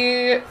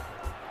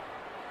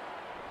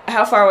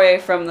 How far away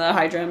from the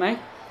Hydra am I?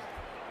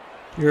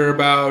 You're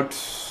about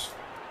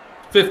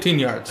 15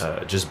 yards.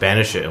 Just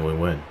banish it and we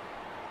win.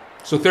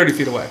 So 30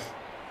 feet away.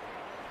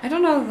 I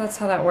don't know if that's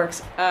how that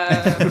works.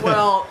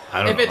 Well,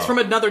 I don't if it's know. from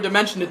another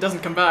dimension, it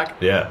doesn't come back.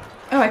 Yeah.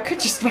 Oh, I could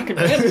just fucking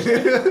finish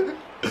it.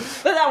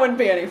 But that wouldn't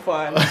be any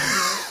fun.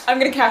 I'm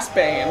gonna cast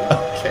Bane.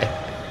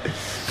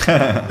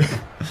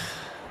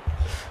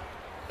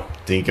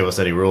 Didn't give us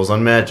any rules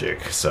on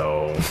magic,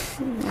 so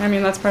I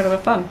mean, that's part of the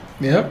fun.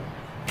 Yep.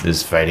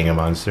 is fighting a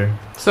monster.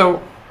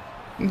 So,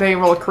 they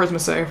roll a charisma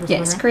save or something,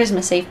 Yes, right?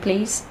 charisma save,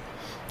 please.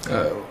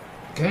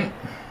 Okay.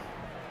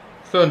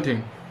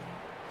 17.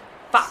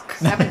 Fuck.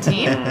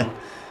 17?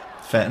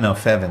 No,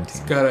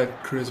 17. Got a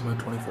charisma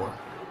 24.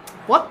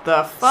 What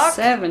the fuck?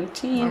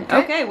 17.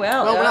 Okay,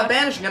 well, Well, we're not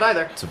banishing it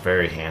either. It's a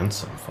very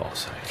handsome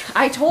false hydra.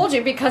 I told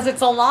you, because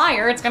it's a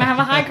liar, it's gonna have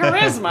a high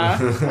charisma.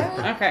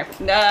 Okay.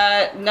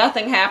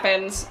 Nothing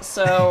happens,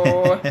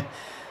 so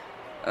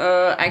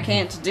I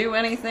can't do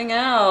anything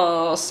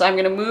else. I'm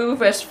gonna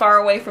move as far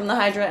away from the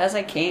Hydra as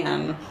I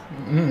can.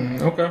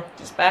 Okay.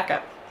 Just back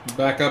up.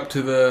 Back up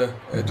to the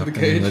edge of the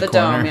cage. The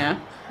corner. dome, yeah.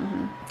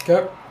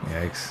 Okay.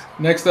 Yikes.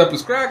 Next up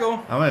is Craggle.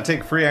 I'm going to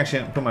take a free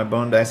action and put my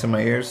bone dice in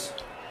my ears.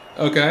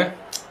 Okay.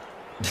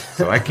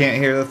 So I can't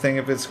hear the thing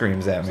if it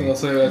screams at So me. I'll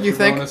say that's You your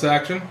think? bonus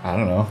action. I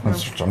don't know.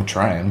 I'm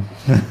trying.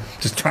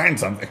 Just trying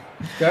something.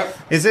 Okay.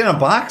 Is it in a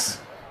box?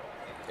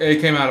 It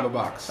came out of a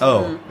box.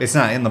 Oh, it's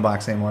not in the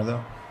box anymore,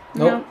 though?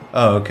 Nope.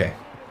 Oh, okay.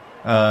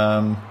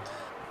 I'm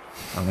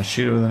going to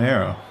shoot it with an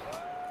arrow.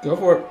 Go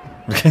for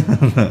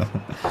it.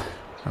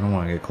 I don't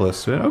want to get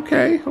close to it.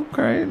 Okay,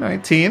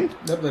 19.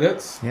 Yep, that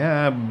hits.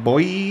 Yeah,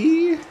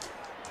 boy.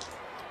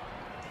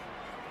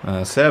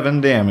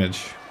 7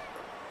 damage.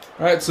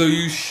 Alright, so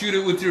you shoot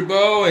it with your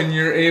bow and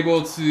you're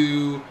able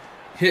to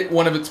hit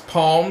one of its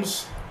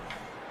palms,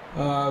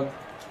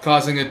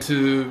 causing it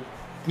to,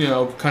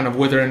 kind of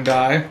wither and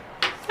die.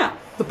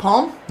 The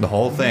palm? The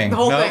whole thing. The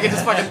whole No. thing, it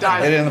just fucking Hit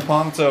dies. it in the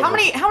palm, it's over. How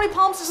many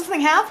palms does this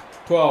thing have?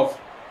 12.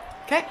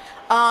 Okay.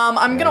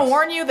 I'm gonna Nice.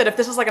 warn you that if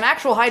this is like an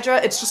actual Hydra,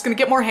 it's just gonna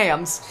get more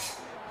hands.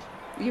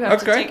 You have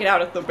to Okay. take it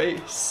out at the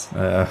base.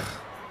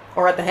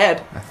 Or at the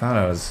head. I thought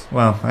I was...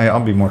 Well, I'll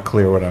be more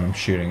clear what I'm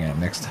shooting at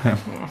next time.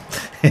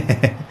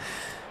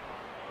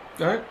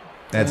 Alright.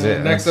 That's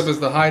it. Next up is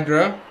the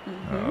Hydra.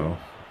 Oh.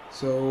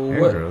 So There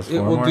what goes it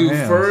 4 will more do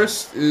hands.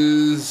 first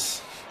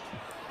is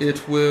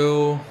it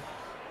will...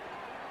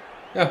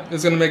 Yeah,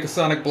 it's going to make a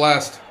sonic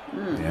blast.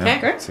 Yeah.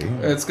 Okay. See?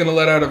 It's going to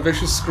let out a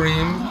vicious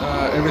scream.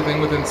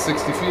 Everything within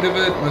 60 feet of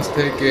it must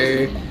take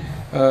a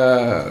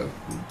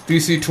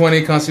DC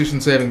 20 Constitution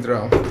saving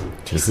throw.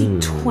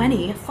 DC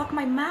 20? Fuck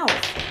my mouth.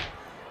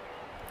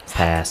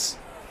 Pass.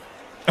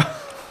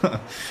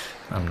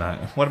 I'm not...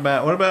 What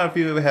about if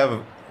you have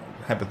a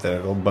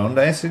hypothetical bone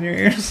dice in your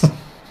ears?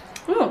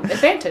 Ooh,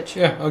 advantage.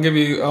 Yeah, I'll give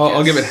you.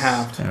 I'll give it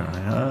halved.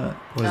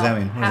 What does that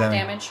mean? What does Half that mean?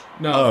 damage.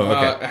 No, Oh,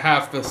 okay.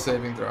 half the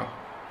saving throw.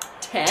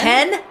 10?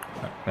 10?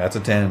 That's a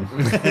 10.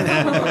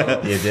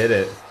 You did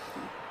it.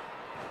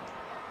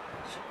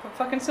 Put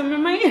fucking some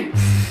in my ear.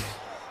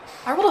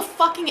 I rolled a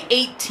fucking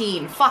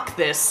 18. Fuck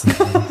this.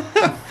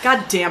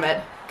 God damn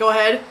it. Go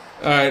ahead.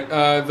 All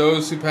right,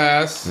 those who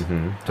pass,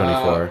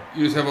 24.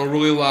 you just have a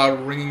really loud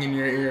ringing in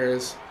your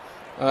ears.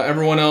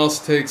 Everyone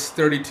else takes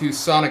 32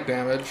 sonic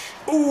damage,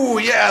 Ooh,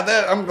 yeah,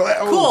 that I'm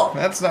glad. Ooh, Cool.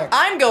 That's not.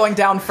 I'm going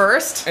down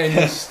first. and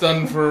you're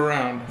stunned for a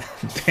round.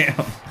 Damn.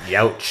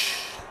 Youch.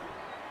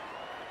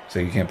 So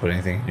you can't put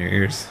anything in your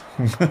ears.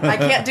 I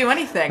can't do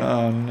anything.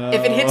 Oh no.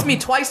 If it hits me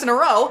twice in a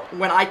row,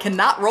 when I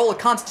cannot roll a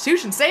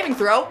Constitution saving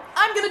throw,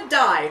 I'm gonna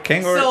die.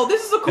 Kangor- So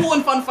this is a cool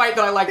and fun fight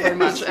that I like very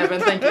much,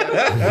 Evan. Thank you.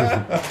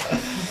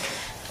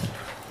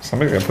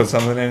 Somebody's gonna put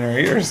something in her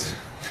ears.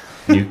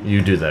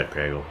 You do that,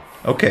 Gregor.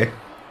 Okay.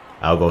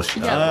 I'll go. What's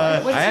I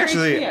your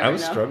actually, HP I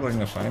was right now? struggling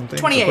to find things. to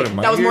 28. put in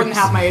my That was more than ears.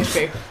 half my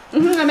HP.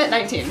 I'm at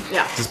 19.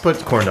 Yeah. Just put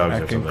corn dogs I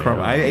or can something.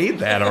 I ate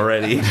that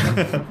already.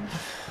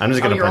 I'm just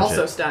Oh, gonna you're punch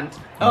also it. stunned.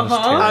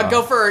 Uh-huh.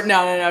 Go for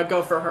no.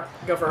 Go for her.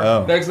 Go for her.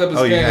 Oh. Next up is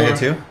Oh, you got Kangor. hit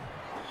too?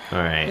 All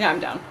right. Yeah, I'm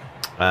down.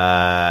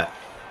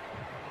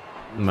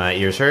 My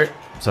ears hurt,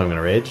 so I'm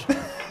gonna rage.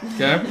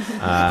 Okay,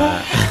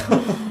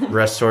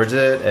 Rest towards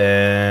it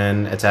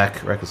and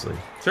attack recklessly.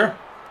 sure.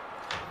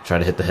 Try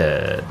to hit the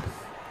head.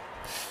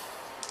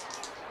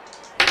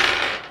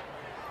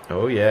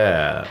 Oh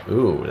yeah.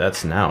 Ooh,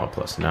 that's now a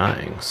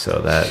 +9. So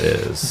that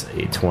is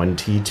a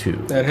 22.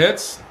 That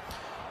hits.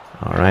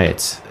 All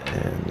right,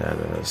 and that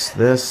is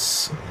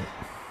this.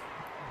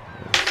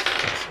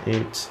 That's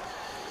 8.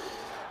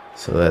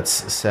 So that's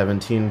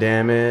 17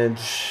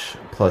 damage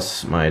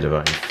plus my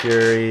Divine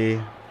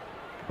Fury,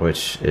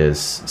 which is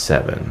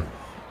 7.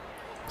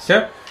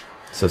 Okay.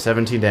 So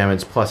 17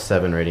 damage plus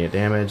 7 radiant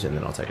damage, and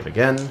then I'll take it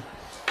again.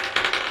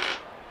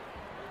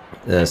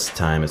 This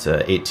time it's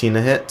a 18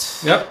 to hit.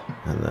 Yep.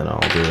 And then I'll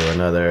do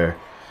another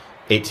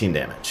 18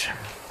 damage.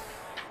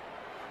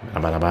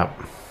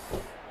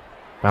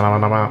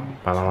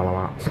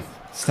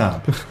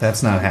 Stop.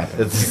 That's not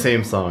happening. It's the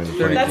same song.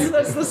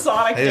 That's the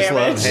sonic I just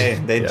love, damage. hey,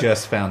 they Yeah.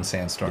 just found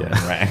Sandstorm Yeah.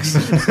 and Rax.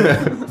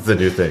 It's a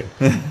new thing.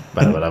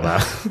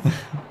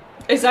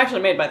 It's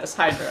actually made by this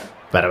Hydra.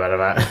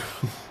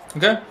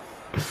 Okay.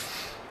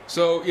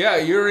 So yeah,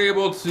 you're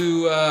able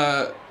to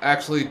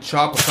actually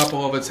chop a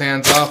couple of its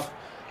hands off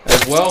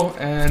as well,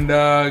 and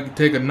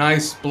take a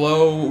nice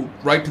blow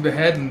right to the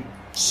head and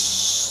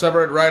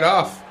sever it right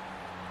off.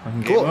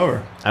 Game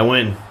over. I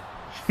win.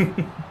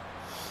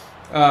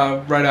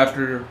 Right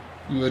after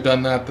you had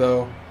done that,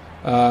 though,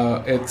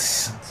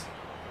 its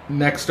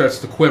neck starts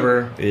to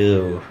quiver,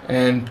 Ew.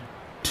 and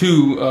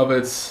 2 of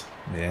its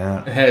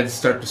Yeah. heads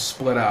start to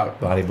split out.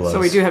 Body blows. So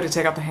we do have to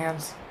take out the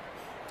hands.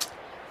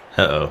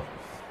 Uh-oh.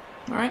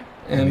 All right.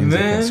 That And means they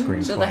can then,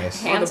 scream So the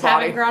twice. hands Or the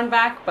body. haven't grown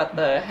back, but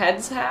the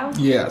heads have?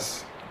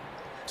 yes.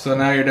 So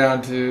now you're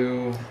down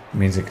to It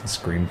means it can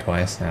scream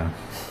twice now.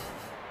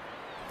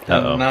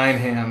 Uh-oh. 9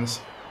 hands.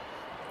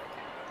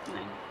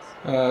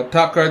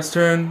 Top card's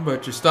turn,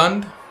 but you're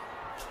stunned.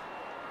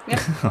 Yep.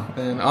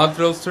 Then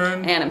Oddthrill's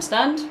turn. And I'm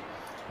stunned.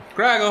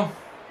 Craggle.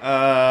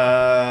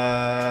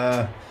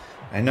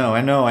 I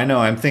know.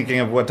 I'm thinking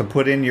of what to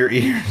put in your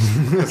ears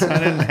because I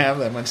didn't have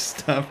that much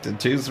stuff to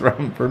choose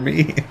from for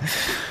me.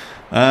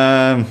 You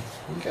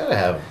gotta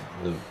have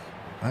the...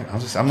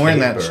 I'm wearing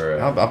that. Paper.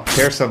 I'll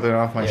tear something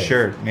off my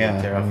shirt.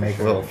 Yeah, tear I'll off make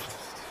a your little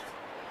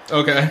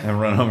Okay. and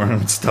run over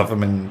and stuff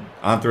them in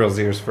Onthrill's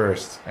ears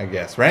first. I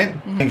guess, right?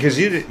 Because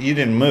you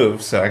didn't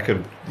move, so I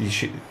could.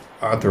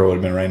 Onthrill would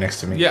have been right next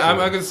to me. Yeah, so. I'm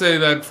going to say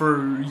that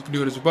you can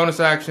do it as a bonus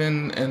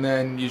action, and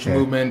then use your Okay.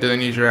 movement, and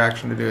then use your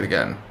action to do it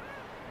again.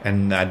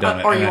 And I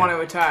don't. Or and you I- want to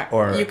attack.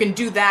 or- You can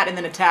do that and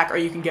then attack, or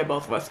you can get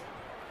both of us.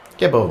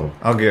 Get both of them.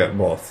 I'll get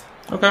both.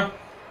 Okay.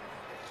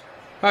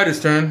 Hydra's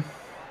turn.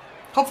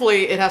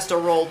 Hopefully it has to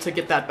roll to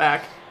get that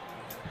back.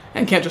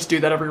 And can't just do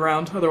that every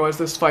round. Otherwise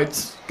this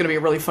fight's going to be a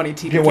really funny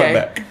TPK. Get what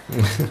back?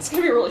 It's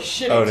gonna be really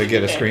shitty. Oh, to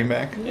get a TPK. scream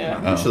back? Yeah.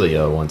 Oh. Usually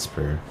once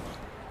per...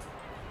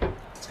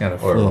 It's got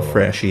a Or- little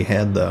freshy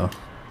head though.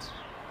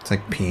 It's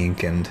like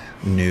pink and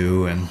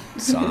new and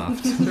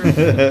soft.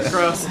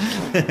 Gross.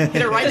 Hit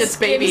it right in its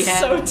baby Skin's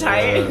head. so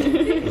tight.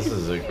 This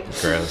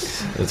is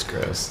gross. It's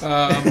gross.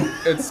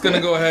 It's going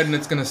to go ahead and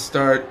it's going to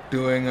start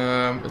doing...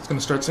 it's going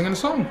to start singing a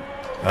song.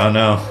 Oh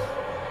no.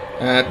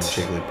 At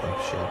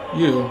Jigglypuff shit.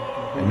 you.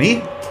 And me?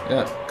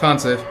 Yeah, con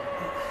save.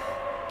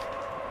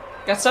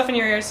 Got stuff in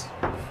your ears.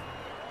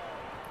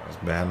 I was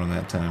a bad one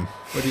that time.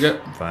 What'd you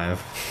get?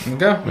 5.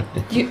 Okay.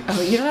 You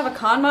don't have a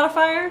con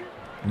modifier?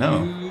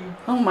 No.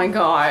 Oh my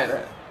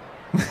god.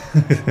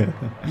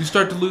 You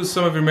start to lose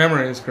some of your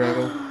memories,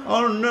 Craggle.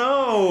 Oh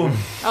no!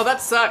 Oh, that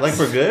sucks. Like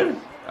for good?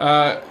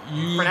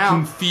 You For now.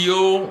 can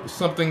feel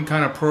something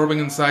kind of probing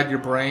inside your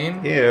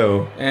brain.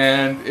 Ew.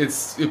 And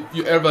it's if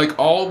you ever like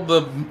all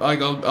the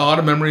like a lot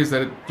of memories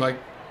that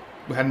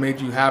had made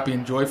you happy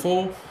and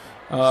joyful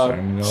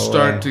Starting to go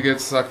start away. to get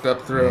sucked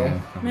up through.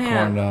 Yeah. Man,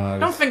 Corn dogs.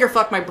 don't finger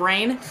fuck my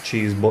brain.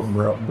 Cheese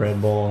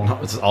bread bowl.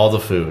 It's all the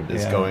food.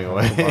 It's Yeah. going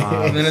away.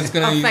 And then it's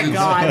gonna Oh, use thank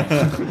God.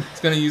 it's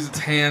gonna use its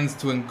hands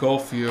to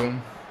engulf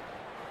you.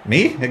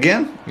 Me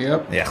again?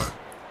 Yep. Yeah.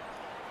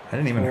 I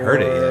didn't even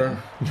hurt it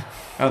yet.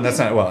 Oh, that's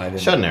not. Well, I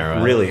didn't Shut an arrow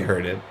at really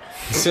hurt it.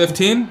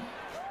 15.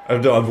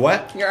 Of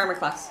what? Your armor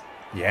class.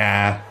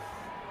 Yeah.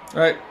 All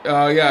right.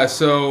 Yeah.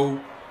 So,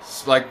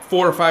 like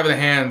 4 or 5 of the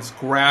hands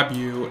grab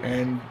you,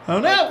 and Oh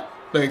no!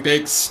 like they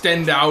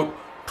extend out,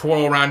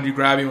 twirl around you,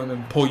 grab you, and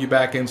then pull you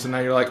back in. So now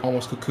you're like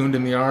almost cocooned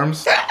in the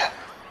arms,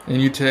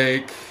 and you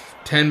take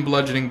 10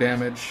 bludgeoning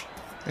damage,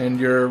 and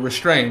you're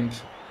restrained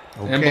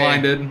and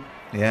blinded.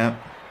 Yeah.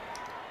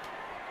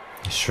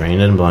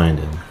 Strained and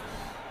blinded.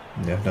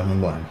 Yeah, dumb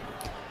and blind.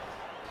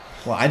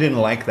 Well, I didn't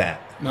like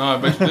that. No, I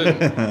bet you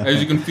didn't. As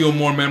you can feel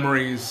more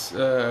memories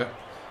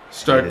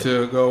start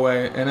to go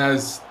away. And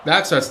as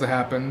that starts to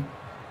happen,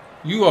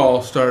 you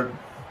all start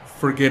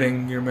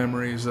forgetting your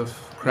memories of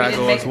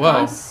Craggle as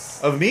well.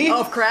 Of me?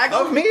 Of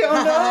Craggle? Of me?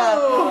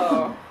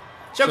 Oh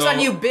Joke's So on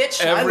you,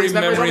 bitch. I Every lose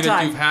memories all memory the that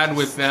time. you've had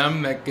with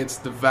them that gets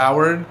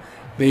devoured,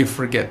 they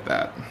forget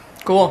that.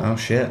 Cool. no! Oh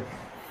shit!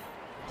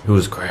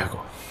 Who's Craggle?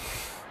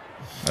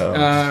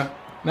 Oh.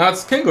 Now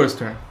it's Kengor's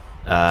turn.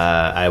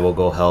 I will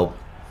go help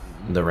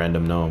the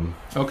random gnome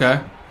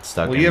Okay.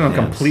 stuck Well, in you haven't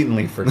hands.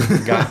 completely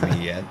forgot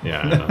me yet. Yeah,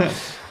 I know.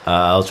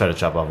 I'll try to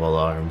chop off all the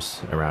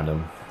arms around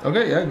him.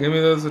 Okay, yeah, give me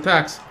those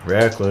attacks.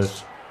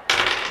 Reckless.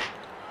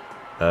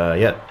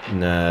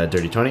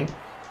 Dirty 20.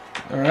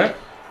 All right.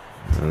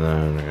 And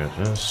then I got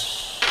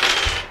this.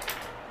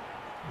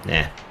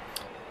 Nah.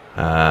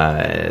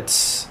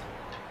 It's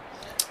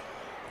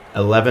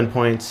 11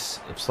 points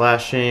of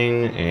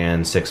slashing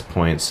and 6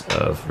 points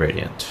of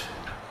radiant.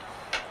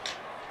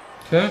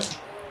 Okay.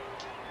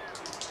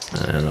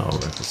 And I'll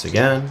rip this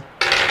again.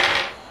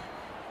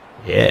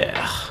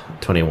 Yeah.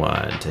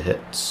 21 to hit.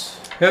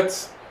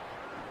 Hits.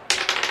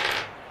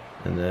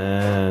 And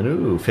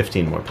then,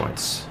 15 more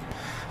points.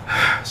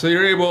 So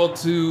you're able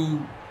to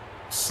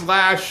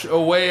slash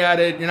away at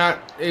it. You're not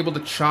able to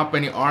chop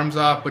any arms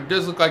off, but it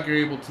does look like you're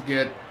able to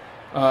get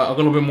a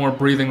little bit more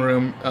breathing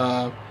room,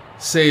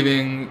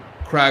 saving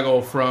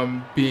Craggle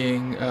from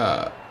being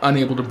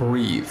unable to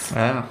breathe.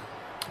 Ah.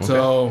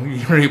 So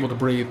you're able to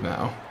breathe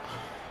now.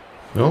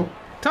 No?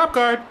 Top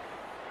card.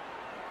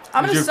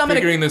 I'm As gonna you're summon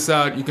figuring this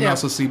out, you can Yeah.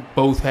 also see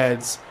both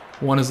heads.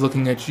 One is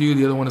looking at you,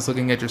 the other one is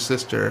looking at your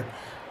sister.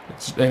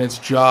 And its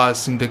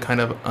jaws seem to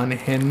kind of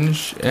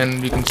unhinge,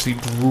 and you can see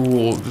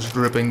drool just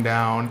dripping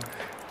down,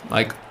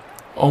 like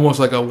almost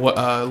like a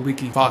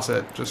leaky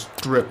faucet, just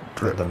drip,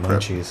 drip, The drip.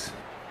 munchies.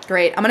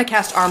 Great. I'm gonna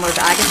cast Armored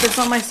Agathis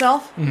on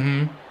myself.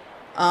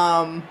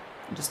 Mm-hmm.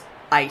 Just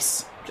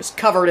ice. Just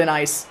covered in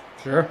ice.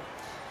 Sure.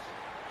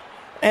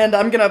 And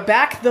I'm gonna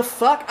back the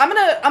fuck. I'm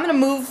gonna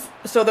move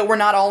so that we're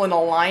not all in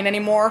a line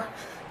anymore.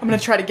 I'm gonna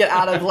try to get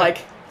out of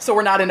so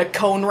we're not in a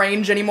cone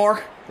range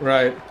anymore.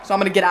 Right. So I'm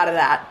gonna get out of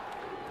that.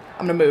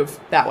 I'm gonna move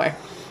that way.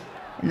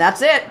 And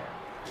that's it.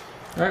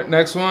 All right.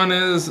 Next one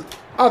is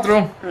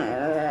Athro.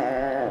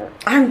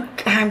 I'm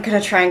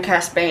gonna try and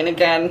cast Bane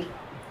again.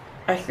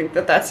 I think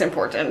that's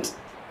important.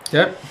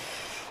 Yep.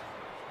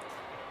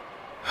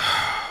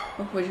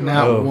 What would you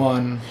Now Oh.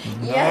 one.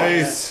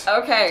 Yes.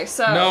 Okay,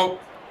 so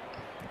Nope.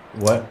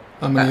 What?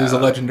 I'm gonna use a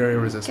legendary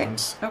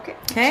resistance. Okay.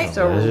 Okay.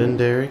 So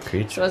Legendary what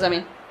creature. does that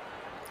mean?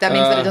 That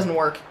means that it doesn't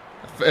work.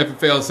 If it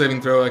fails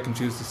saving throw, I can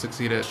choose to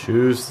succeed it.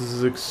 Choose to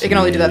succeed. It can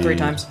only do that 3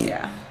 times.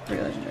 Yeah. 3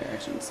 legendary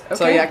actions. Okay.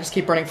 So yeah, just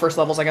keep running first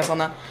levels, I guess, on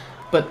that.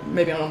 But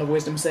maybe on the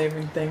wisdom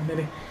saving thing,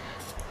 maybe.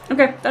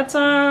 Okay, that's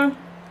all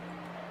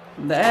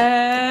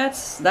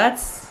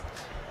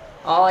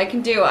I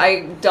can do.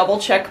 I double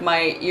check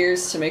my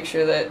ears to make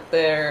sure that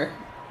they're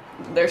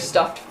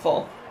stuffed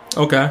full.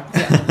 Okay.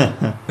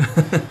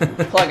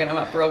 Plugging them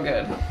up real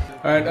good.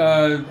 All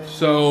right.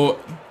 So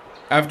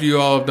after you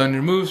all have done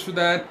your moves for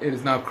that, it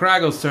is now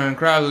Craggle's turn.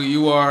 Craggle,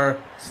 you are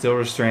Still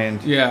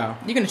restrained. yeah.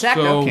 You can attack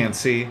So- though. Can't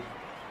see.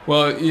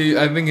 Well,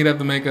 I think you'd have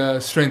to make a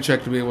strength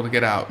check to be able to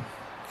get out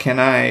Can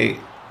I?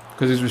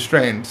 because he's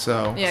restrained.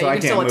 So Yeah, So you I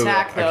can can't still move-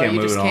 attack I though. can't You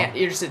move just at all. can't.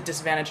 You're just at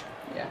disadvantage.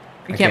 Yeah. You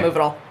I can't can't. move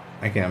at all.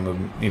 I can't move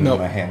even Nope.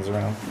 my hands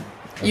around.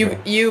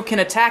 You can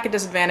attack at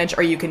disadvantage,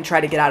 or you can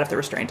try to get out if they're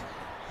restrained.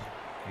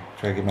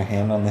 Try to get my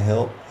hand on the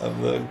hilt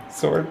of the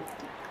sword.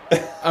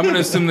 I'm gonna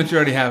assume that you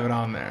already have it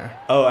on there.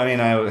 Oh, I mean,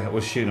 I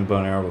was shooting a bow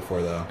and arrow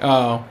before, though.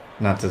 Oh.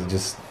 Not to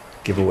just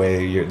give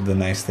away the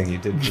nice thing you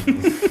did to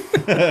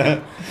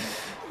me.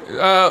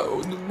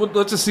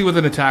 Let's just see with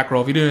an attack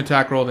roll. If you do an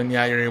attack roll, then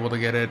yeah, you're able to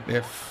get it.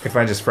 If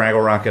I just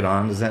Fraggle Rock it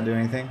on, does that do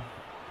anything?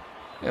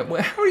 How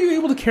are you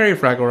able to carry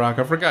Fraggle Rock?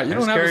 I forgot. You I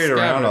don't just have carry a it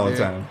around scabbard, all the do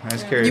you? time. I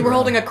just carry it You were around.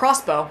 holding a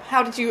crossbow.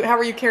 How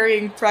were you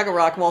carrying Fraggle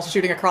Rock while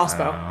shooting a I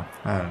crossbow? don't know.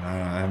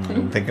 I haven't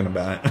been thinking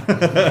about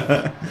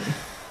it.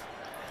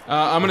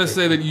 I'm gonna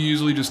say that you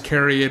usually just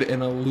carry it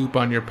in a loop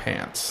on your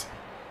pants,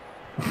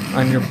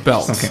 on your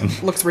belt.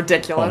 Looks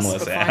ridiculous.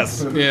 Homeless but fine.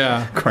 ass.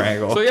 Yeah.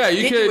 Craggle. So yeah,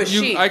 you Get you a could.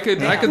 sheet. I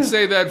could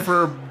say that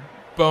for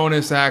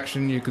bonus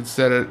action, you could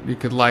set it. You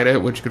could light it,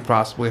 which could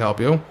possibly help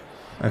you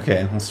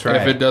Okay, let's try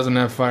if it. it doesn't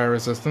have fire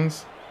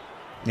resistance.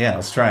 Yeah,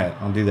 let's try it.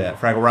 I'll do that.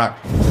 Fraggle Rock.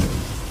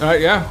 All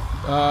right,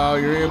 yeah.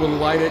 You're able to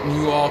light it, and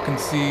you all can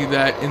see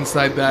that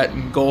inside that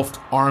engulfed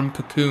arm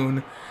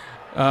cocoon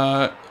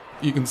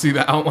you can see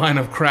the outline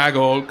of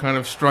Craggle kind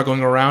of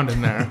struggling around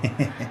in there.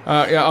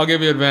 Yeah, I'll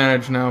give you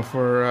advantage now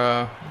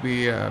for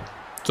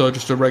so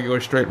just a regular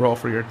straight roll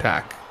for your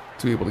attack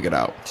to be able to get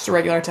out. Just a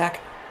regular attack.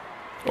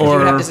 Or you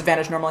would have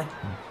disadvantage normally.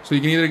 So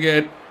you can either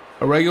get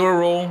a regular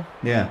roll,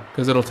 Yeah.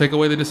 because it'll take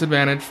away the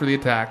disadvantage for the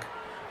attack,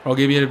 or I'll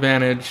give you an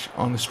advantage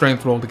on the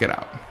strength roll to get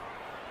out.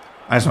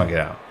 I just want to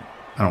get out.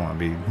 I don't want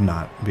to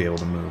not be able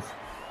to move.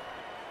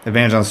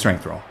 Advantage on the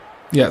strength roll.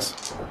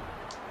 Yes.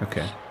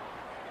 Okay.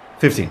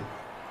 15.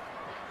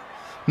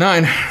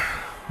 9.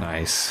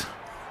 Nice.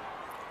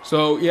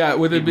 So, yeah,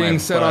 with it Eat my being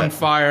set on butt.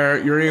 fire,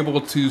 you're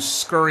able to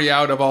scurry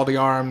out of all the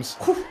arms,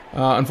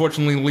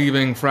 unfortunately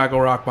leaving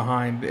Fraggle Rock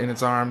behind in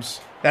its arms.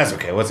 That's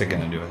okay. What's it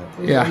going to do with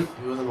it? Yeah.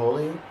 He wasn't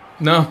holding it?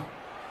 No.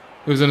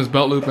 It was in his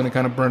belt loop, and it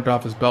kind of burnt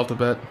off his belt a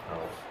bit.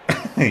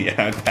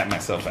 Yeah, I'd pat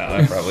myself out.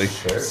 I probably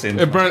singed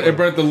It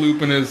burnt the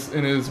loop in his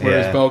where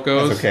his belt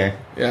goes. That's okay.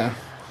 Yeah.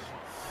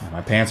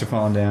 My pants are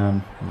falling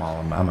down.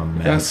 I'm a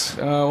mess. Yes.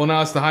 Well,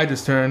 now it's the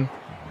Hydra's turn.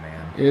 Oh,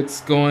 man.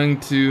 It's going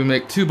to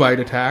make 2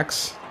 bite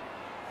attacks.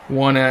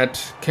 One at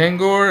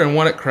Kangor and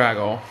one at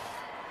Craggle.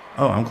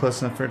 Oh, I'm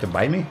close enough for it to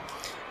bite me?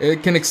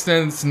 It can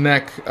extend its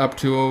neck up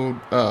to,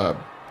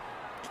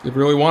 if it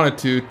really wanted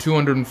to,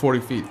 240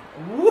 feet.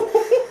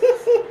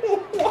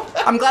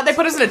 I'm glad they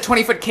put us in a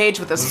 20-foot cage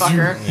with this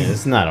fucker.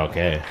 It's not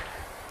okay.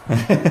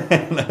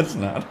 That's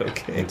not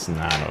okay. It's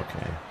not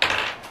okay.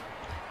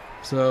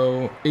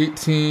 So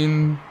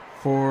 18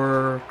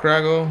 for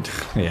Craggle,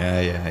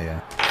 Yeah.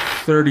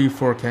 30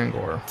 for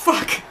Kangor.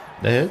 Fuck.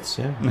 That hits,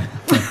 yeah.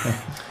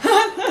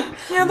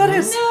 Yeah, that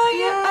is. No,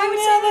 yeah, I would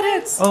say that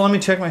hits. Oh, let me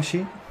check my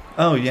sheet.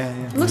 Oh, yeah.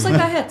 Looks like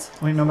that hits.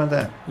 What do you know about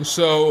that?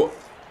 So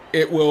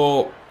it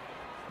will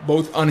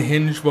both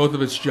unhinge both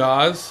of its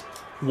jaws.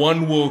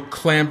 One will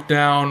clamp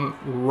down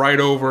right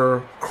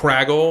over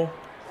Craggle,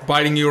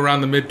 biting you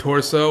around the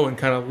mid-torso and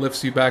kind of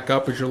lifts you back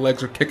up as your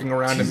legs are kicking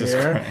around in the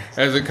air. Christ.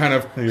 As it kind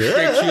of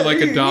shakes you like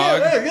a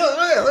dog,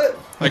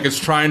 like it's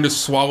trying to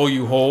swallow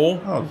you whole.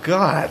 Oh,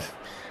 God.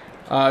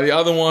 The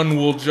other one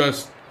will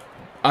just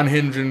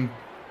unhinge and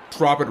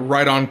drop it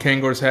right on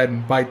Kangor's head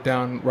and bite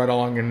down right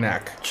along your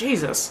neck.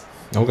 Jesus.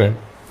 Okay.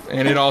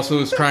 And it also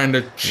is trying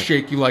to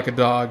shake you like a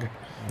dog.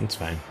 It's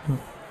fine.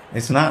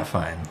 It's not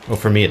fine. Well,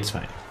 for me, it's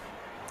fine.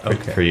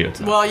 Okay. For you, it's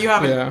not. Well, you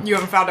haven't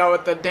Yeah. found out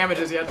what the damage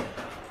is yet.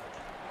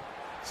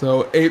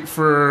 So 8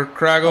 for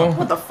Craggle,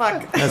 What the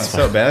fuck? That's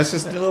so bad. It's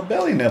just little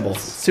belly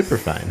nibbles. Super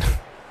fine.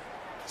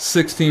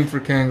 16 for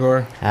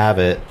Kangor. Have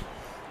it.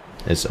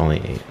 It's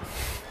only 8.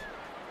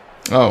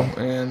 Oh,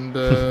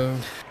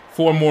 and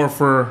 4 more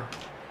for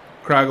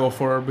Craggle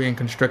for being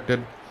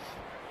constricted.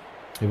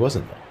 He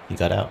wasn't, though. He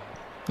got out.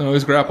 No,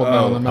 he's grappled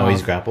now in the mouth. Oh,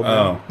 he's grappled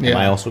now? Oh. Yeah. Am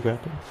I also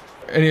grappled?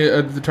 Any,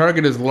 the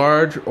target is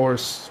large or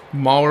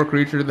smaller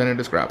creature, then it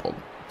is grappled.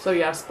 So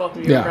yes, both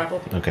of you Yeah. are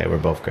grappled. Okay, we're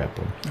both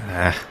grappled.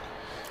 Ah.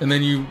 And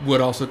then you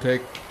would also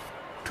take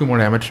 2 more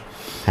damage.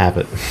 Have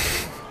it.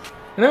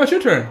 And now it's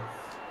your turn.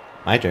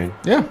 My turn.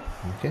 Yeah.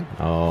 Okay.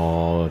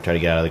 I'll try to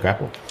get out of the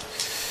grapple.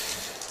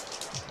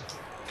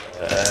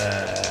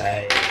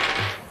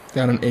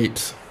 Got an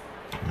 8.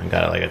 I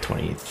got like a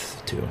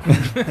 22.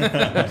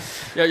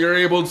 Yeah, you're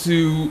able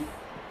to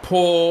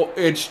pull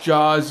its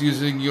jaws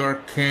using your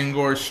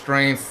Kangor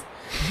strength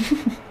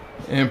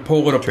and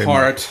pull it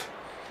apart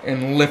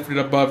and lift it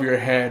above your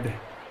head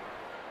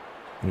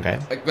Okay.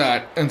 like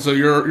that. And so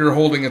you're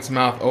holding its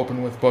mouth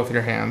open with both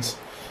your hands.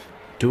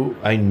 Do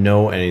I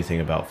know anything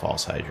about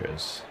false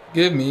hydras?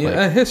 Give me Like,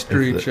 a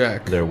history if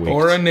check they're weak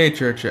or a to-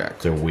 nature check.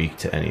 They're weak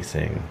to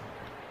anything.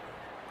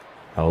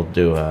 I'll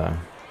do a...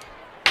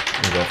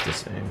 I'll go with the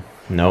same.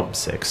 Nope,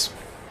 6.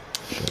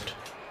 Good.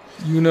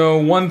 You know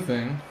one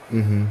thing,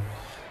 Mm-hmm.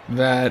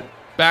 that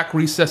back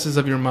recesses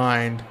of your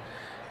mind,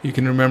 you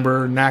can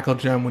remember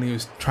Knacklegem when he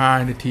was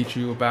trying to teach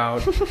you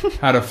about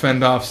how to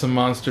fend off some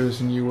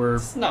monsters, and you were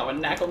That's not what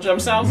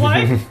Knacklegem sounds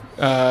like.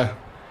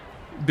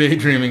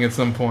 daydreaming at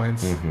some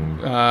points.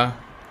 Mm-hmm.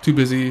 Too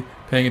busy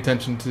paying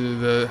attention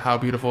to how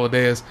beautiful a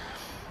day is.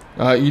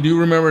 You do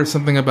remember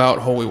something about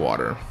holy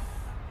water.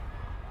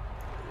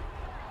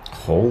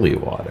 Holy Or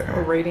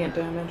water. radiant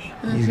damage.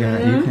 You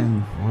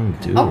can. I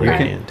want to do Okay.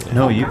 radiant damage.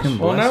 No, you can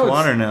Well, bless now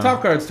water it's now.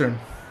 top card's turn.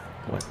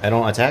 What? I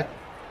don't attack?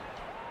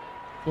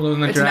 Well,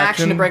 isn't that It's your an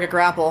action to break a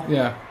grapple.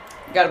 Yeah.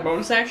 Got a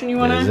bonus action you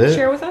want Is to it?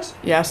 share with us?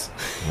 Yes.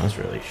 That's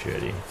really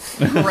shitty.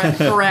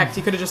 Correct.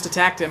 You could have just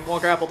attacked him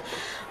while grappled.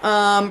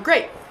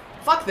 Great.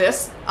 Fuck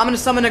this. I'm gonna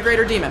summon a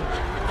greater demon.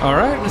 All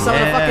right. I'm gonna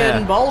summon Yeah. a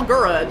fucking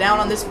Balgura down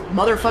on this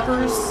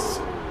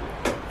motherfucker's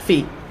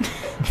feet.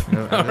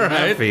 All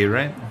right. Feet,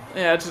 right?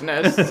 Yeah, it's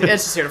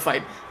just here to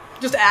fight.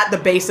 Just at the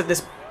base of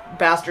this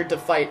bastard to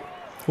fight.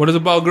 What does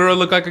a Balgura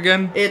look like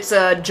again? It's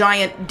a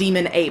giant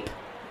demon ape.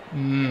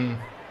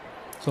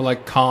 So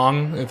like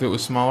Kong, if it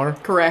was smaller.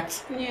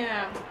 Correct.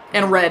 Yeah.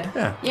 And red.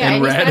 Yeah. Yeah, And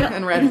he's red? kinda-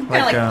 And red. Kind of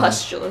like Like,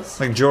 pustulous.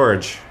 Like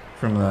George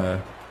from the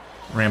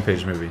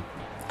Rampage movie.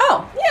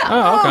 Oh, yeah.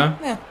 Oh, okay.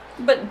 Yeah.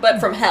 But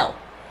from hell.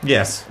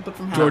 Yes. But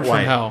from hell. George from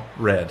White. hell.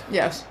 Red.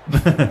 Yes.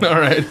 All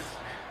right.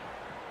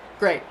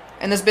 Great.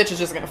 And this bitch is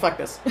just gonna fuck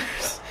this.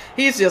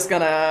 He's just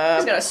gonna...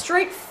 He's gonna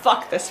straight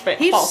fuck this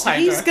false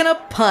Hydra. He's gonna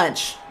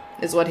punch,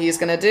 is what he's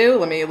gonna do.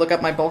 Let me look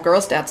up my bulk girl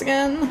stats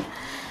again.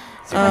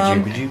 How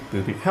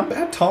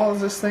tall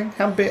is this thing?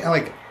 How big?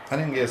 Like, I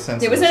didn't get a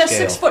sense. It was of in the a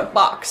scale. 6-foot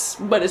box,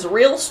 but it's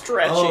real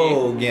stretchy.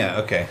 Oh yeah,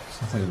 okay.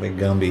 Sounds like a big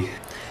Gumby.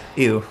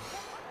 Ew.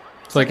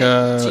 It's like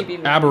a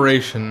GB.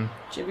 aberration.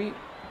 Jibby.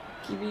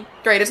 Kiwi.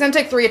 Great, it's gonna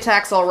take 3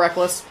 attacks, all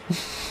reckless.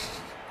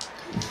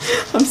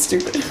 I'm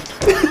stupid.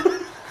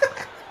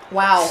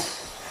 Wow.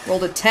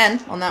 Rolled a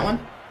 10 on that one.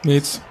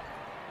 Meets.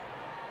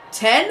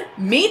 10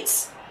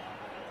 meets?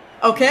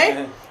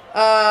 Okay.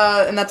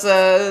 And that's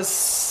a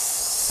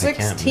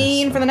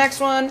 16 for the next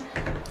one.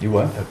 You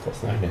what?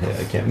 +9 to hit.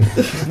 I can't.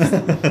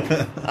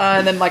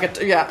 And then like a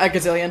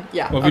gazillion.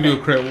 Yeah. Well, if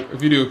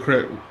you do a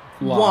crit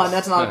loss, 1,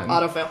 that's not then-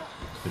 auto fail.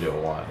 We do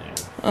a 1,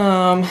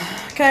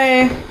 yeah.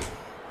 Okay.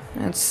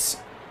 That's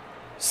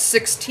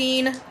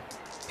 16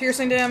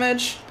 piercing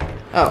damage.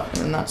 Oh,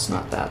 and that's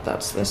not that.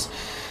 That's this.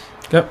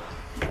 Yep.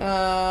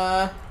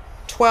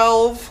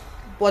 12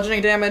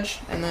 bludgeoning damage,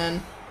 and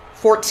then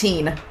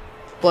 14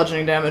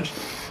 bludgeoning damage.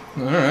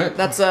 All right.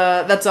 That's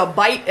a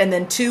bite, and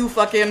then 2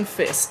 fucking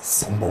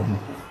fists.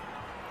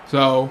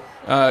 So,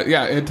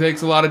 yeah, it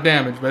takes a lot of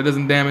damage, but it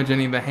doesn't damage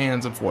any of the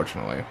hands,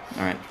 unfortunately.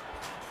 All right.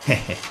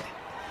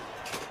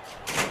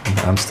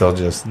 I'm still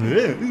just.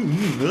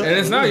 And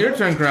it's not your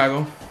turn,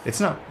 Craggle. It's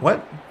not.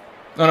 What?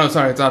 Oh no,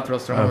 sorry, it's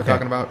Othril's turn. What we're Okay.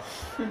 talking about.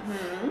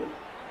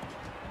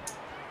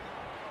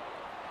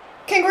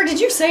 Kangor, did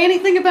you say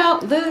anything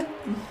about the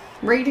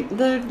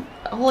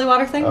holy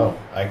water thing? Oh,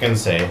 I can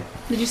say.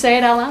 Did you say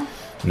it out loud?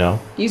 No.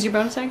 Use your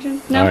bonus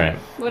action? No. All right.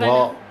 What'd I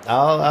Well,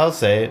 I'll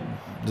say it.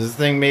 This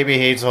thing maybe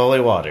hates holy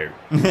water.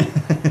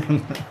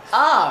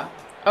 Ah,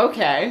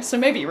 okay. So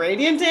maybe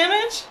radiant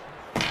damage?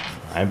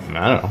 I don't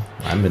know.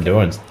 I've been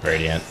doing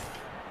radiant,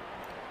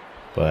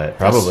 but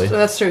probably. So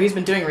that's true. He's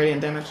been doing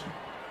radiant damage.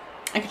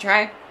 I could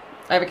try.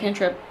 I have a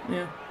cantrip.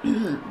 Yeah.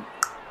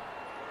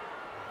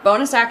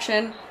 Bonus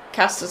action.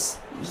 Cast a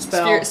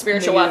Spell.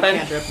 spiritual Maybe a weapon.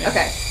 cantrip, yeah.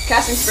 Okay.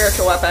 Casting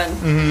spiritual weapon.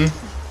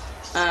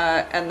 Mm-hmm.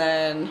 And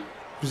then...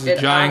 There's a It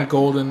giant auto-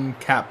 golden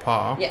cat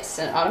paw. Yes,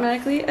 and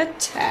automatically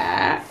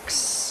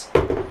attacks.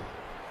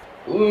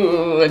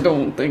 Ooh, I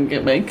don't think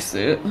it makes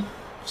it.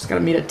 Just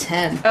gotta meet a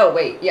 10. Oh,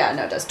 wait. Yeah,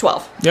 no, it does.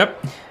 12.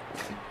 Yep.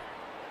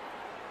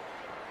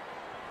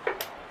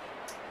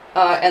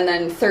 And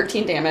then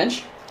 13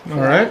 damage. All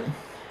right.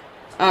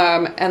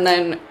 And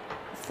then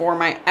for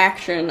my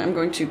action, I'm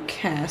going to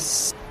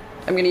cast...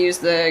 I'm going to use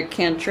the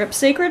cantrip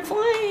Sacred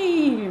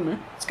Flame.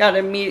 It's got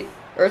to meet...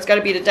 Or it's got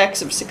to beat a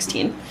dex of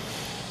 16.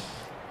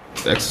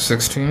 Dex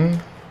 16.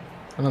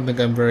 I don't think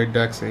I'm very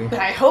dexy.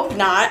 I hope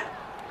not.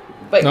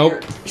 But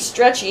Nope. you're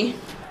stretchy.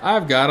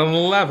 I've got an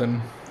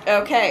 11.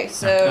 Okay,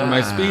 so... And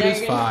my speed now is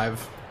you're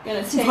 5.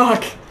 Gonna take...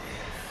 Fuck.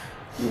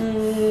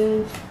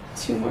 2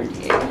 more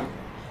d8.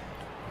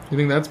 You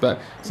think that's bad?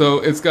 So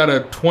it's got a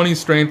 20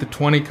 strength, a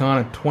 20 con,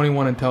 a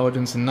 21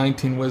 intelligence, a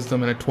 19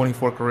 wisdom, and a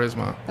 24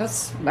 charisma.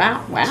 That's...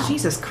 Wow.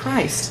 Jesus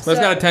Christ. So it's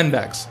got a 10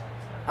 dex.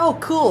 Oh,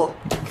 cool.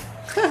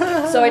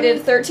 So I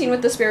did 13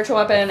 with the spiritual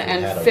weapon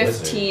and had a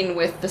 15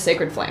 with the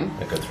Sacred Flame.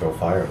 I could throw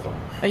fireball.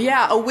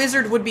 Yeah, a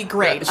wizard would be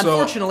great. Yeah, so-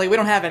 Unfortunately, we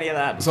don't have any of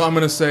that. So I'm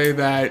going to say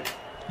that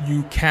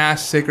you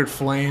cast Sacred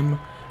Flame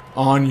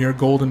on your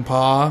golden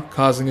paw,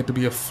 causing it to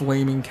be a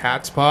flaming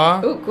cat's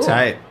paw. Ooh, cool.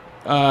 Tight.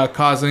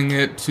 Causing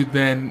it to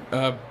then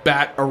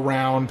bat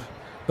around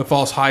the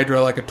false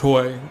Hydra like a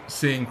toy,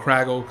 seeing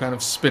Craggle kind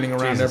of spinning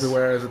around Jesus.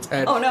 everywhere as its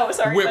head Oh, no,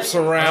 sorry, whips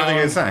buddy. I around. don't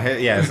think it's not.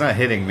 It's not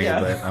hitting me, Yeah.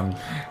 but I'm.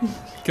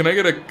 Can I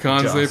get a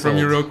con save from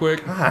you real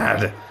quick?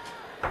 God.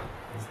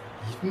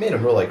 You made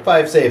him roll like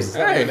 5 saves. It's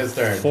not Hey. even his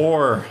turn.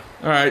 4.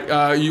 All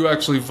right, you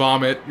actually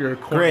vomit your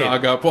corn Great.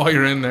 dog up while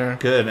you're in there.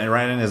 Good, and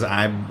right in his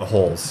eye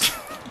holes.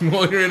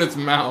 While you're in its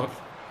mouth.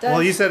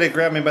 Well, you said it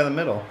grabbed me by the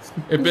middle.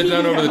 It bit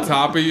down over the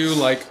top of you,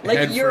 like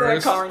head you're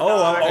first. a corn Oh,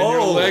 dog. And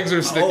your legs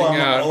are sticking I'm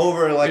out.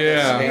 over like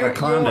Yeah. a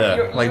anaconda,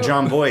 You're- like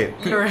John Voight.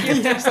 You Got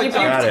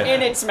puked it.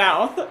 in its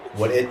mouth.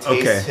 Would it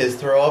taste Okay. his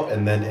throw up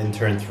and then in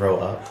turn throw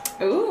up?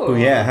 Ooh. Oh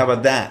yeah, how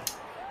about that?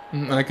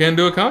 I can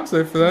do a con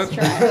save for that.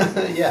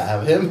 Yeah,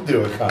 have him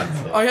do a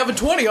concept. I have a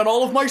 20 on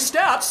all of my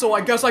stats, so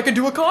I guess I can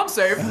do a con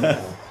save.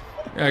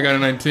 Yeah, I got a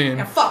 19.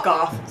 Yeah, fuck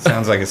off.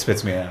 Sounds like it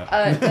spits me out.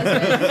 I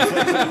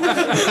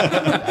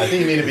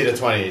think you need to beat a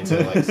 20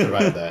 to like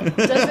survive that.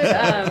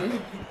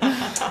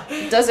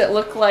 Does it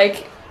look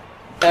like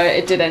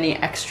it did any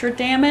extra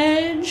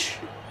damage?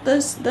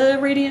 The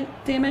radiant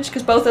damage?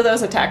 Because both of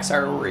those attacks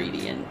are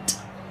radiant.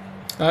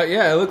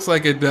 Yeah, it looks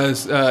like it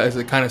does as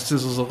it kind of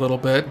sizzles a little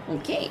bit.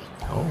 Okay.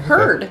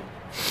 Heard.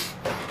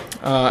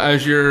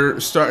 As you're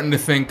starting to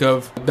think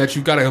of that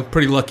you've got a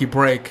pretty lucky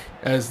break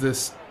as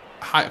this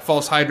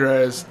false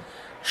Hydra is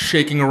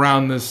shaking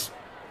around this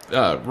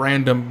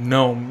random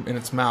gnome in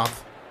its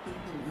mouth.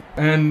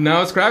 And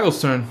now it's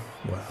Craggle's turn.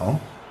 Well,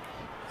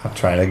 I'll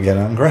try to get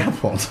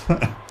ungrappled.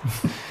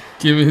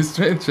 Give me his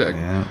strength check.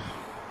 Yeah.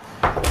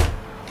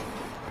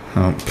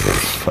 Oh,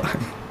 fuck.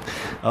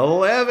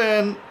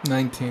 11.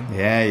 19.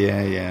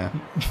 Yeah.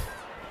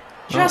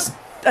 Just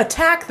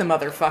attack the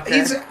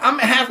motherfucker. I'm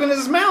half in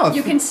his mouth.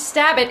 You can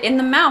stab it in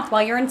the mouth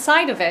while you're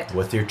inside of it.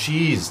 With your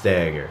cheese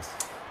dagger.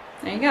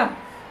 There you go.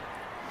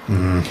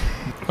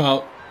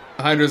 Well,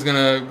 Hydra's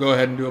gonna go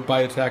ahead and do a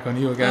bite attack on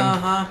you again.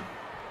 Uh-huh.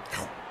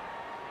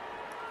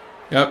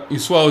 Yep, he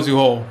swallows you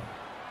whole.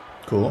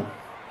 Cool.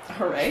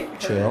 All right.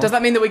 Chill. Does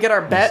that mean that we get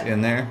our He's bet?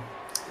 in there?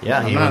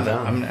 Yeah, he went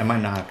not, down. am I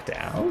knocked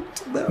out?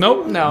 though?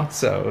 Nope. No.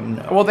 So,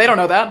 no. Well, they don't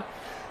know that.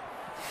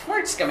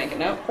 We're just gonna make a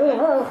note.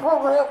 Yeah,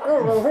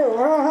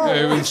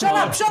 he Shut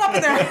up! Shut up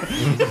in there!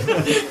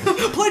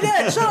 Play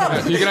dead! Shut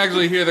up! You can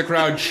actually hear the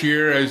crowd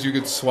cheer as you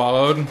get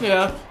swallowed.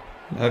 Yeah,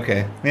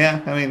 Okay. Yeah,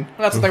 I mean,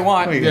 that's what they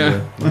want. what are you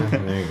Yeah. gonna do?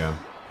 There you go.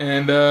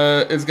 And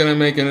it's gonna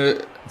make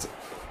an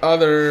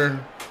other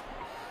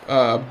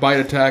bite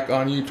attack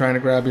on you, trying to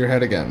grab your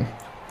head again.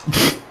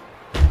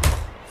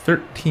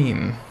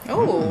 13.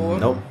 Oh.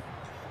 Nope.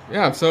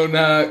 Yeah, so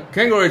now,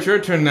 Kangor, it's your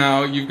turn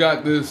now. You've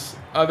got this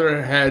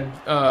other head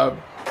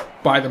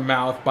by the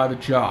mouth, by the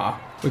jaw,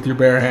 with your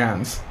bare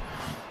hands.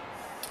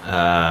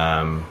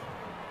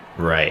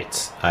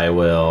 Right. I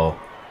will.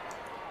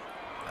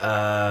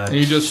 And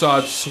you just saw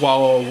it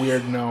swallow a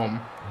weird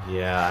gnome.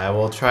 Yeah, I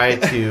will try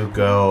to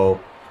go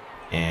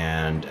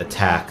and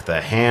attack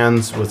the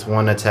hands with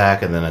one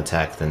attack and then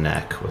attack the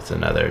neck with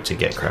another to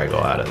get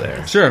Craggle out of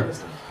there. Sure.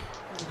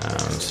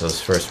 So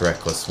this first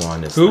reckless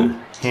one is Who? the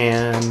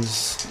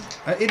hands.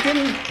 It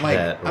didn't, like,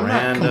 That I'm not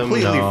random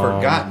completely gnome.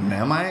 forgotten,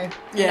 am I?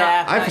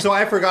 Yeah. So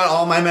I forgot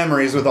all my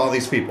memories with all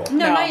these people.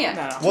 No, No, not yet.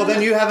 no. Well,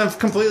 then you haven't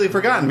completely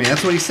forgotten me.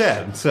 That's what he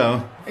said.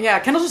 So, Yeah,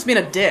 Kendall's just being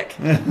a dick.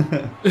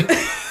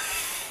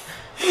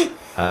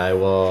 I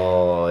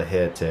will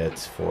hit it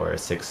for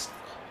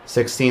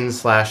 16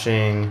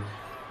 slashing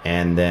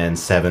and then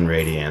 7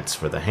 radiance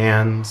for the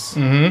hands.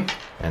 Mm-hmm.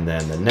 And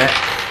then the neck,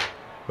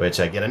 which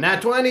I get a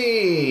nat 20!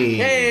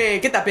 Hey,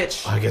 get that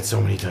bitch. I get so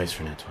many dice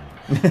for nat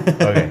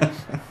 20. Okay.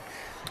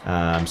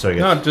 So I get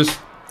No, just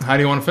how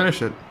do you want to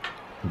finish it?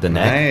 the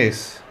neck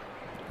nice.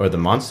 or the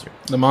monster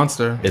The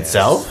monster.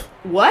 itself?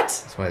 What?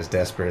 That's why he's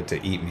desperate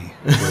to eat me.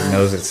 He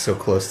knows it's so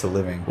close to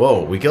living.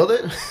 Whoa, we killed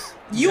it?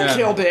 You Yeah.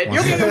 killed it.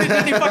 You're the only one who did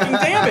any fucking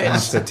Wants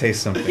damage. to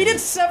taste something. He did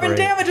 7 great.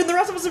 damage and the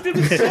rest of us have been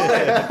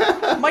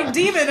destroyed. My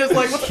demon is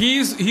like, what the...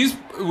 He's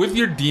with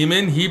your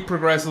demon. He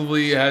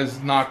progressively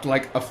has knocked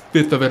like a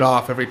fifth of it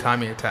off every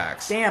time he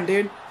attacks. Damn,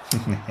 dude.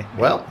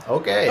 Well,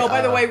 okay. Oh,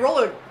 by the way, roll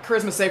a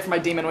charisma save for my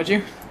demon, would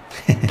you?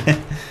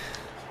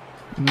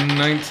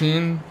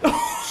 19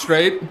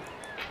 straight.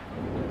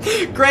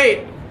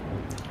 Great.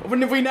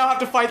 When we now have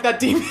to fight that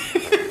demon.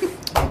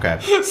 Okay.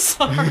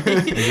 Sorry.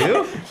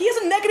 You? He has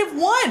a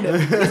 -1.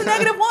 He's a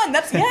 -1.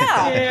 That's,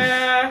 yeah.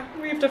 Yeah,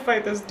 we have to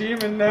fight this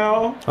demon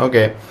now.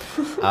 Okay.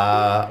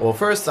 Well,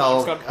 first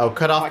I'll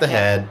cut off the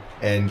head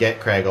and get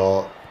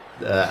Craggle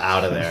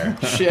out of there.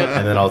 Shit.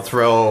 And then I'll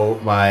throw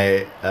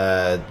my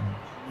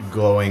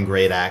glowing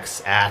great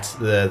axe at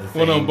the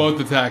thing. Well, no,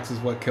 both attacks is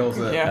what kills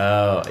it. Yeah.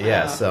 Oh,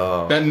 yeah,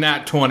 so... That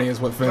nat 20 is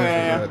what finishes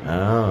Yeah. it.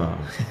 Oh.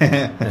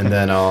 And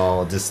then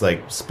I'll just,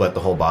 like, split the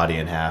whole body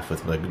in half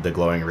with the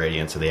glowing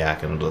radiance of the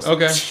axe and just...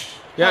 Okay.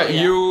 Yeah, Oh,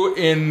 yeah. you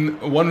in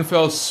one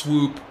fell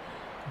swoop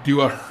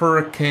do a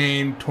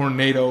hurricane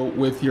tornado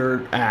with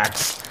your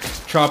axe,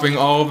 chopping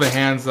all of the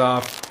hands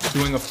off,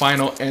 doing a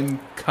final end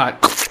cut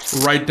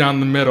right down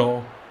the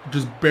middle,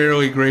 just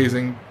barely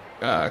grazing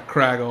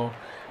Craggle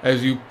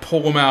as you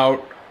pull him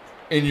out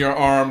in your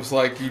arms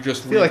like you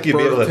just I feel like you'd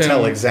be able to rebirthed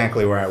tell him.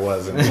 exactly where I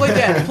was. Play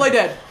dead. Play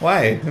dead.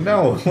 Why?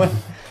 No. What?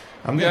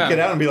 I'm gonna Yeah. get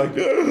out and be like,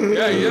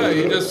 Yeah,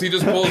 he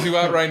just pulls you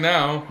out right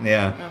now.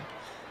 yeah.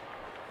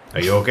 Are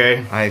you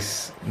okay? I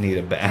need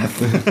a bath.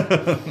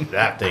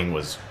 That thing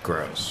was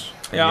gross.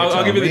 Yeah, You're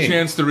I'll give you telling the me.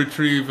 chance to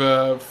retrieve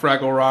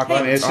Fraggle Rock. Well,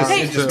 I mean, it's just-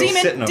 Hey, it's just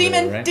demon, sitting over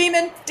demon, there, right?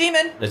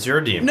 demon. It's your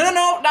demon. No,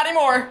 not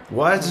anymore.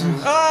 What? Listen,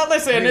 What do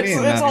you it's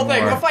mean, this not whole thing.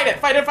 anymore? We'll fight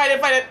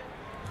it.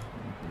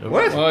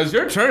 What? Well, it's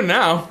your turn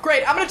now.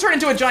 Great, I'm gonna turn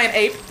into a giant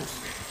ape.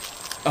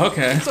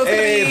 Okay. So it's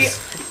Apes.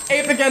 gonna be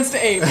ape against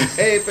ape.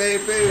 Hey,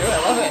 baby.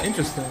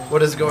 Interesting.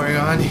 What is going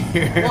on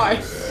here? Why?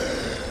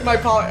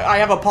 I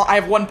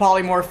have one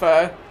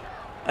polymorph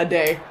a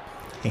day.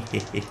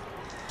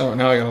 Oh,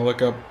 now I gotta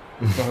look up.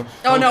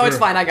 Oh no, it's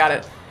fine. I got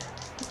it.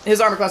 His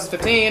armor class is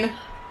 15.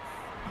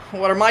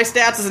 What are my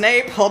stats as an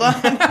ape? Hold on.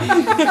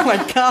 Oh my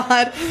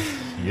god.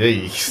 Yikes.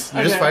 You're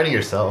just Okay. fighting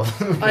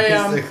yourself. I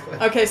am. basically.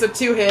 Okay, so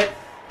 2 hit.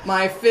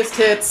 My fist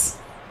hits.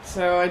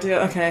 So I do.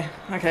 Okay,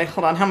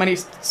 hold on. How many?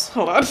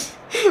 Hold on.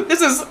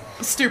 This is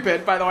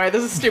stupid, by the way.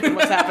 This is stupid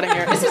what's happening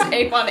here. This is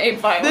ape on ape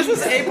violence. This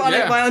is ape on ape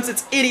Yeah. violence.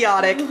 It's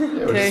idiotic.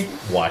 Okay.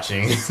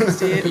 Watching. You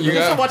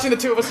got So watching the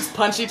two of us just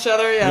punch each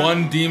other, yeah.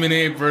 one demon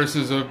ape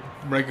versus a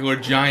regular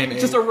giant ape.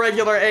 Just a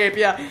regular ape,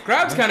 yeah.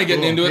 Crab's kind of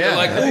getting into it. Yeah, They're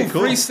like, hey, ooh,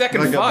 cool.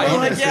 3-second Like a fight.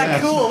 bonus. Like, yeah,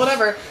 Yeah. cool,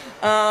 whatever.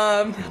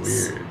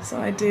 Weird.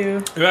 So I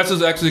do. That's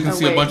just actually you can Oh,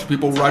 see a wait. bunch of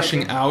people That's what I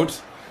rushing do. out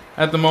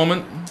at the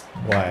moment.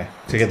 Why?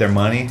 To get their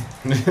money?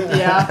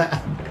 Yeah,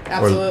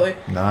 absolutely.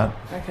 Or not?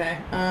 Okay,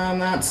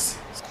 that's.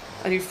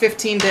 I do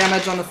 15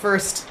 damage on the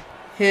first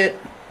hit.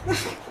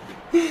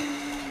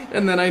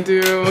 And then I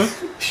do...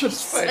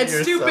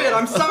 It's stupid,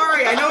 I'm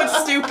sorry, I know it's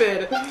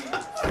stupid.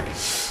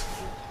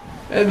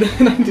 And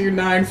then I do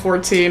 9,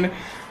 14,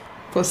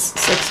 plus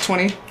 6,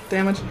 20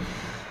 damage.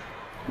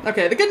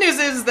 Okay, the good news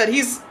is that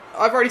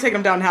I've already taken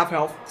him down half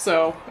health,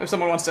 so if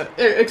someone wants to...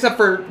 Except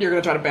for you're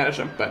going to try to banish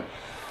him, but...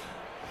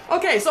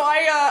 Okay, so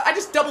I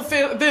just double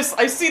feel this.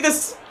 I see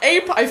this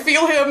ape, I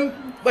feel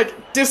him,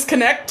 like,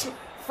 disconnect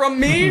from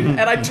me,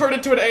 and I turn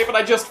into an ape and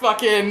I just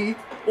fucking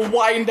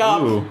wind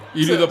up. Ooh.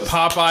 You do the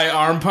Popeye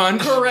arm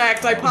punch?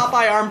 Correct, I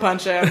Popeye arm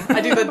punch him.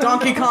 I do the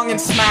Donkey Kong and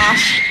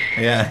Smash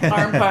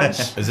arm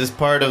punch. Is this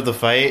part of the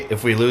fight?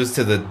 If we lose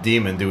to the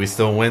demon, do we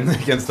still win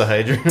against the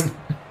Hydra?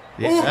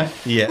 Yeah.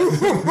 Yes.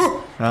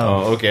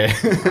 Oh, okay.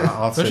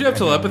 Don't you have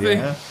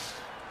telepathy?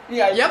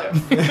 Yeah. Yep.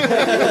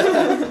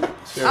 I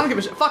don't give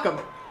a shit. Fuck him.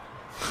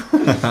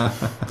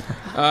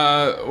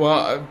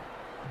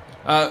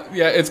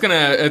 Yeah, it's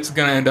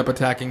gonna end up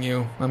attacking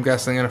you. I'm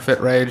guessing in a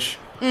fit rage.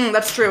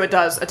 That's true. It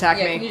does attack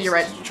Yeah, me. can you You're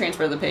right. just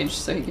transfer the page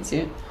so he can see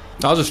it?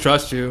 I'll just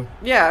trust you.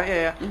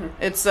 Yeah. Mm-hmm.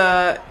 It's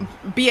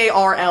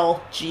BARLGURA,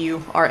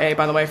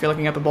 by the way, if you're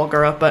looking at the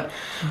Bulgura. But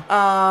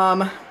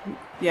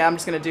yeah, I'm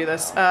just gonna do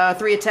this.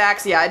 3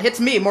 attacks. Yeah, it hits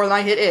me more than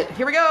I hit it.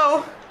 Here we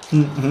go.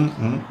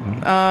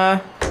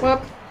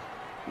 Whoop.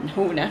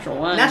 Oh, natural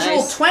 1. Natural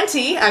Nice.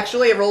 20.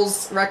 Actually, it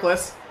rolls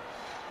reckless.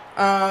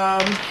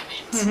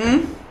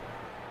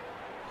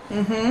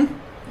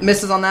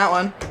 Misses on that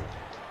one.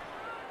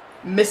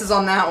 Misses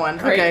on that one.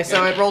 Great, Okay,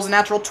 so good. it rolls a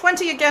natural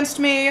 20 against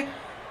me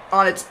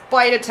on its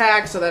bite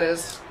attack, so that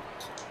is...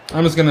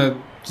 I'm just gonna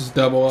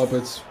double up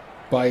its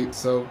bite,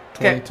 so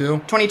 22.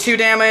 22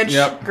 damage.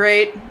 Yep.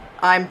 Great.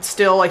 I'm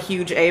still a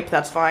huge ape.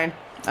 That's fine.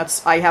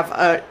 I have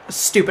a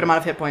stupid amount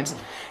of hit points.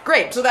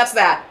 Great, so that's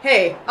that.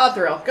 Hey,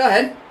 Othrill, go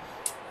ahead.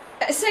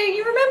 So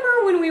you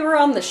remember when we were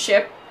on the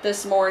ship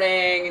this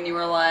morning and you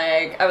were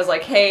like, I was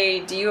like,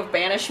 hey, do you have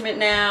banishment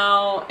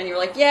now? And you were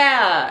like,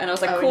 yeah. And I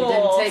was like, Oh, you cool,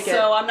 didn't take it.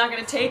 so I'm not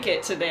going to take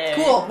it today.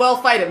 Cool, well,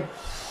 fight him.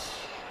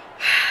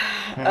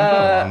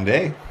 Long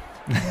day.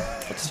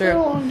 That's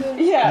true.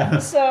 Yeah,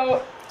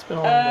 so It's been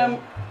a long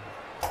day.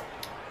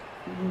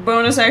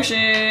 bonus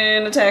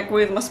action attack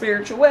with my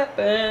spiritual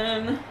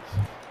weapon.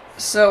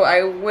 So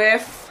I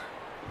whiff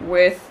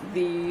with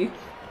the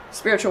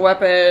spiritual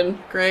weapon.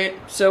 Great.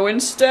 So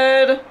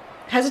instead,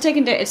 it's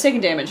taking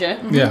damage,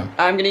 yeah? Yeah.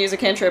 I'm gonna use a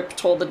cantrip,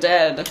 Toll the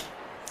Dead.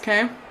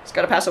 Okay. It's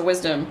gotta pass a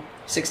wisdom.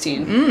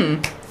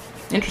 16.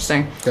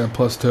 Interesting. Got a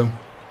 +2.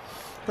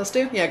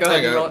 +2? Yeah, go ahead.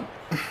 I You got roll it.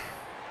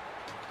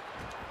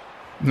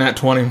 Nat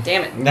 20.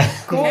 Damn it.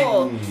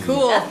 Cool.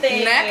 Cool.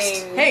 Nothing.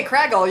 Next. Hey,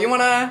 Craggle, you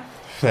wanna...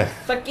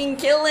 Fucking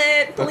kill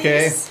it, please.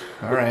 Okay.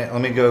 All right.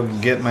 Let me go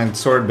get my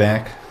sword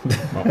back.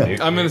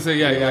 I'm gonna say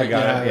yeah. Here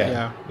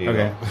you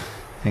Okay. go.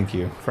 Thank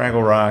you.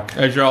 Fraggle Rock.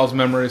 As y'all's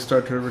memories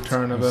start to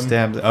return of him.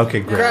 Stabbed.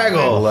 Okay, great.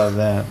 Craggle. I love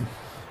that.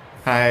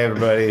 Hi,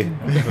 everybody.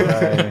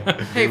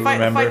 Hey,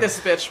 fight this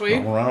bitch, will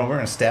I'll you? run over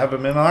and stab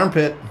him in the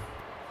armpit.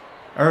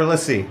 Or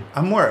let's see.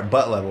 I'm more at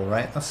butt level,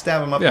 right? Let's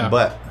stab him up the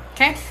butt.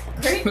 Okay.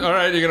 All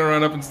right, you're gonna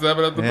run up and stab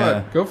it up the Yeah.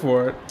 butt. Go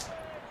for it.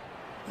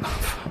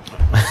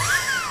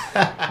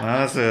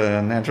 That's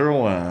a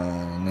natural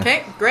 1.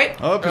 Okay, great.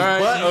 Oh, his All right,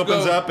 butt you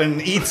opens go. up and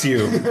eats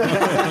you.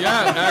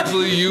 Yeah,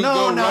 actually, you No,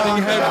 go no,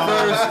 running no.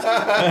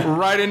 head first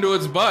right into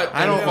its butt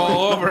and don't-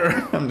 fall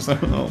over. I'm so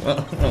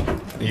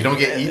You don't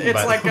get eaten It's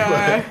by like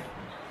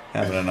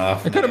having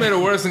enough. I could have made it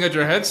worse and got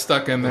your head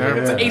stuck in there.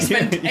 it's Ace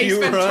You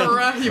run.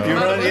 Ventura. You You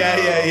run.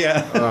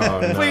 Yeah.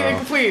 Oh,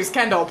 no. Please,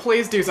 Kendall,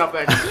 please do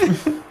something.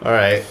 All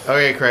right.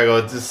 Okay, Craig,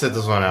 let's just sit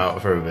this one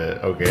out for a bit.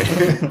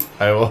 Okay.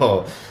 I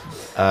will,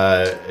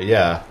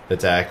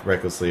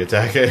 recklessly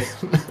attack it.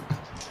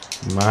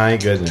 My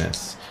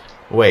goodness.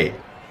 Wait.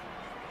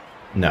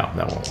 No,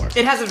 that won't work.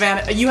 It has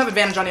advantage. You have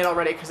advantage on it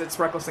already because it's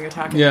recklessly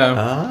attacking. Yeah.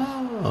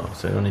 Oh,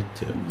 so I don't need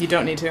to. You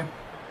don't need to.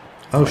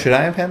 Oh, should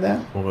I have had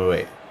that?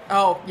 Wait.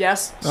 Oh,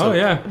 yes. Oh,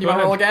 yeah. You want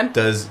to roll again?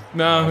 Does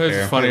No, it's Here,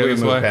 just funny we this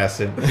move way. past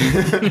it.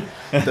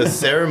 the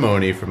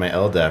ceremony for my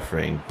Eldath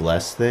ring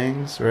bless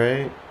things,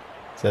 right?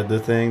 Is that the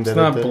thing that It's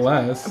not it does?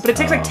 blessed. But it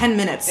takes like 10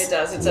 minutes. It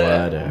does. It's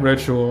Whatever.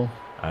 Ritual.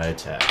 I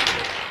attack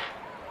it.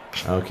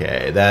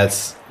 Okay, that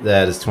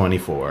is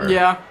 24.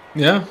 Yeah.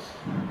 Yeah.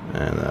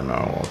 And then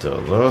I will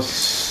do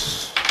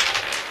this.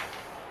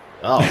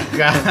 Oh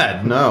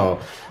God, no!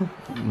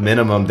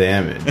 Minimum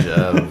damage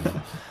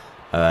of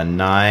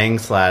 9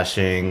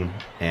 slashing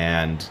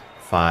and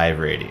 5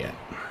 radiant.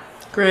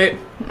 Great.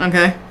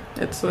 Okay.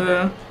 It's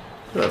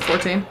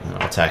 14. And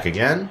I'll attack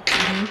again.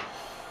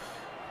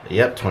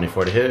 Yep,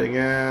 24 to hit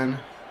again.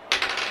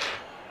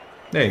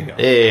 There you go.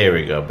 There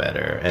we go,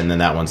 better. And then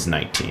that one's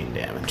 19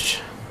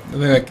 damage. I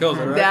think that kills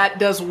it, right? That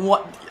does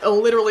what?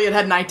 Literally, it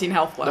had 19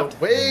 health left.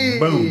 Way!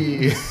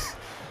 Boom.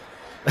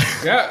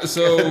 Yeah,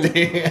 so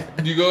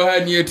you go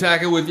ahead and you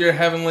attack it with your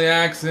heavenly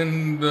axe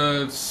in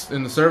the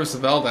service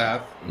of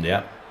Eldath,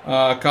 Yep.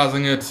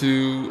 causing it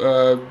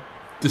to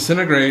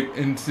disintegrate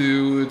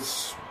into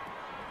its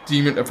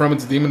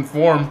demon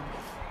form,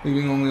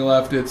 leaving only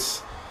left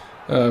its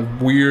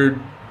weird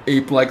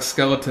ape-like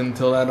skeleton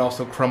until that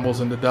also crumbles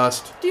into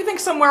dust. Do you think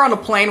somewhere on a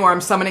plane where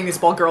I'm summoning these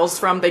bald girls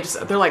from,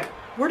 they're like,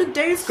 where did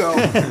Dave go?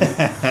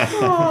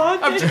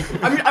 I'm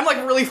like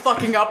really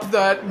fucking up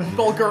the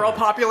bald girl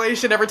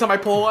population every time I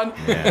pull one.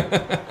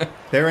 Yeah.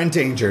 They're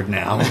endangered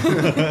now.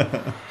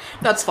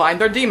 That's fine.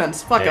 They're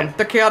demons. Fuck them.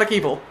 They're chaotic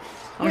evil.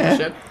 I don't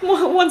give a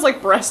shit. One's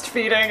like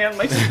breastfeeding and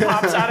like just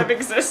pops out of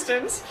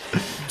existence.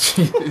 Apes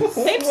do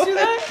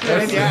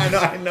that?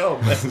 Yeah, I know.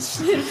 And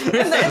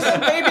the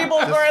baby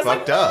bulldog is like,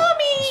 Fucked up.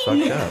 Mommy! It's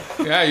fucked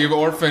up. Yeah, you've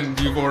orphaned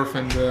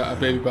a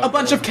baby bug. A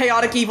bunch of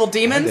chaotic evil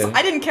demons?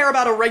 I didn't care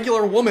about a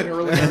regular woman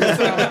earlier.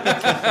 So.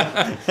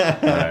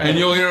 And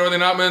you'll hear the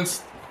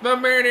announcements. The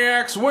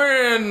Maniacs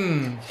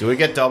win! Do we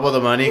get double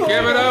the money? Give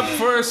it up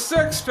for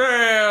Six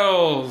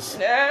Tails!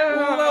 Lily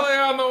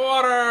on the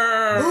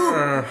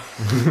water!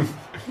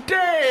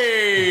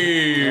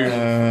 Dave!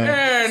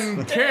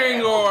 And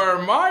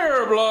Kangor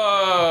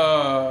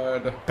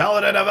Mireblood!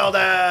 Paladin of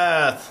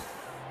Eldeath!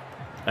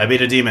 I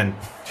beat a demon.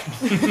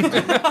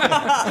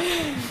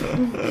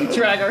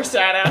 Drag our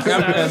sad ass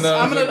And,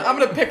 out. I'm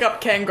gonna pick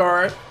up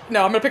Kangar.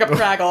 No, I'm gonna pick up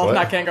Craggle, What?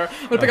 not Kangar.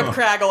 I'm gonna pick up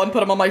Craggle and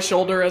put him on my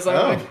shoulder as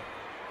I like,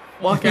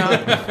 walk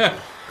out.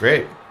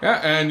 Great. Yeah,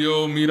 and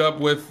you'll meet up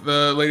with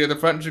the lady at the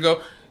front and she'll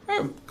go,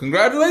 oh,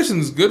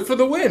 congratulations, good for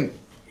the win.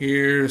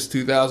 Here's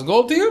 2,000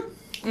 gold to you.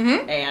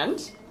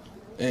 And?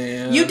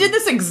 And You did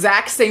this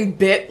exact same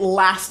bit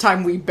last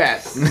time we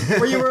bet,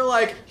 where you were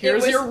like,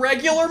 "Here's was- your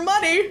regular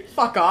money.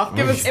 Fuck off.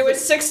 Give us It was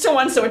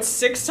 6-1, so it's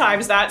 6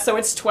 times that, so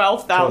it's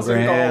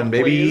 12,000 grand, gold,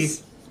 baby.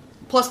 please.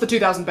 plus the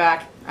 2,000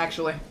 back,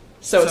 actually.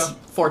 So So, it's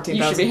 14,000.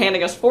 You should be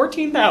handing us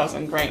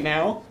 14,000 right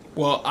now.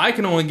 Well, I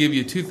can only give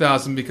you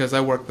 2,000 because I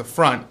work the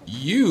front.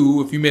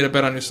 You, if you made a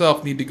bet on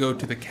yourself, need to go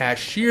to the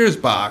cashier's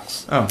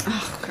box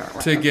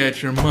to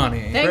get your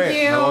money. Thank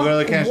Great. you. Now we'll go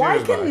to the cashier's Why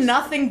box. can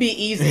nothing be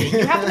easy?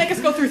 You have to make us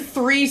go through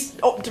 3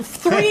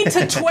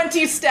 to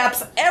 20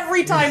 steps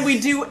every time we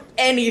do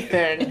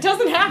anything. It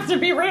doesn't have to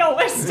be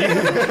realistic.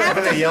 I'm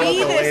gonna yell at be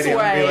the this lady and be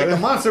way. like, the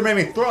monster made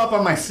me throw up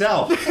on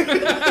myself.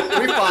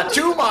 We fought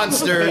 2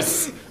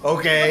 monsters.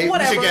 Okay,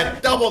 Whatever. we should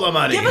get double the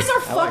money. Give us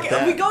our like fucking.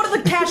 that. We go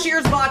to the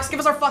cashier's box. Give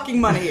us our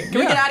fucking money. Can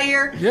we get out of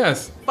here?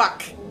 Yes.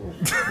 Fuck.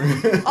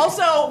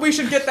 Also, we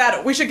should get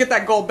that. We should get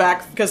that gold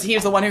back because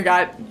he's the one who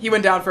got. He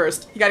went down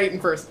first. He got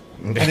eaten first.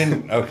 I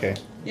didn't. Okay.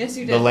 Yes,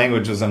 you The did.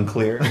 language was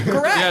unclear.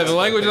 Correct. Yeah, the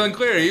language is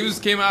unclear. He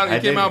just came out. He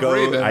came out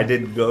breathing. I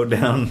did go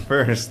down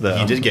first, though.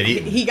 You did get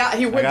eaten. He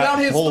went got down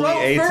his wholly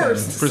throat eaten.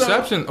 first. so-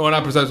 Perception, or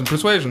not perception,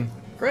 persuasion.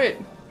 Great.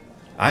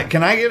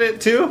 Can I get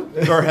it too,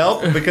 or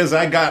help because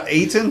I got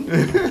eaten?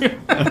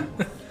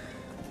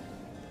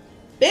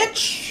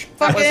 Bitch.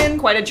 That was Fucking.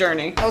 quite a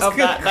journey. That was, of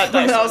that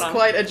dice that was roll.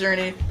 quite a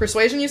journey.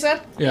 Persuasion, you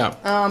said? Yeah.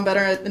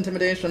 Better at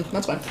intimidation.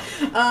 That's fine.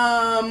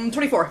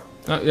 24.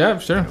 Yeah,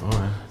 sure.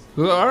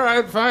 All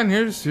right, fine.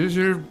 Here's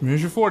your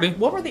 40.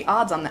 What were the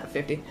odds on that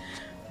 50?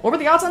 What were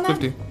the odds on that?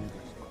 50.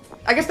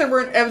 I guess there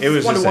weren't. It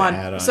was was 1 just to an 1.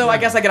 add-on, So yeah. I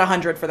guess I get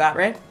 100 for that,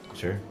 right?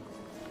 Sure.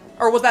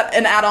 Or was that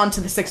an add-on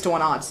to the 6 to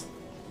 1 odds?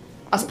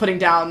 Us putting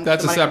down.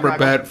 That's the a money separate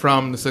from Drago. bet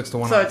from the 6 to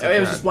 1. So it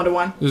was just 1 to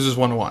 1. This is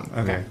 1 to 1.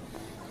 Okay.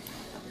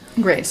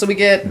 Great. So we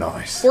get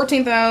Nice.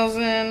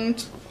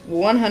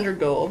 14,100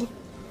 gold.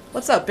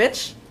 What's up,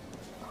 bitch?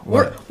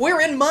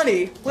 We're in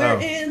money. We're Oh.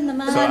 in the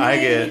money. So I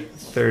get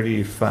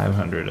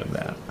 3,500 of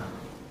that.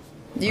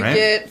 You right?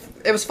 get.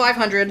 It was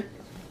 500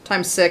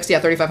 times 6. Yeah,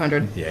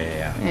 3,500.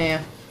 Yeah.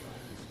 Yeah.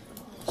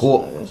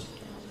 Cool.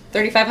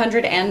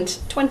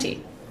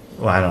 3,520.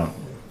 Well, I don't.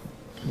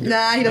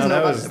 Nah, he doesn't know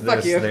about it.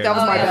 Fuck you. That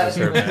was my bad.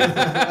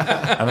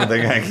 I don't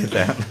think I get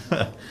that.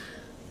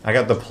 I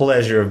got the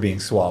pleasure of being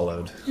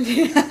swallowed.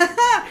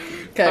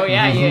 Okay. Oh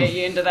yeah,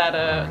 you into that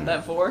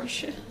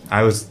Vorsh?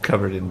 I was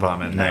covered in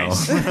vomit.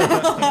 Nice. No,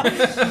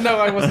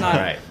 I was not.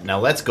 All right, now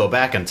let's go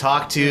back and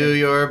talk to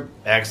your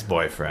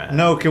ex-boyfriend.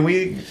 No, can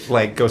we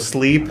like go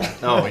sleep?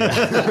 Oh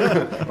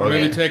yeah. Or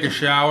maybe take a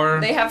shower.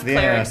 They have Yeah.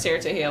 clerics here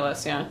to heal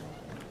us, yeah.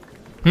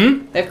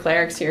 They have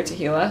clerics here to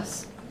heal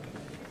us.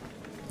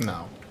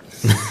 No.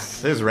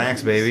 There's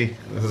Rax, baby.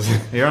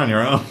 You're on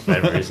your own.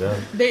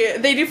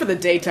 They do for the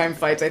daytime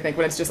fights, I think,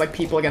 when it's just like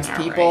people against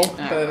people. right,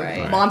 The all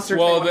right. monsters.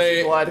 Well, want to see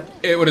they. blood.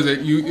 What is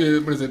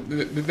it? What is it?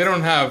 They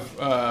don't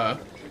have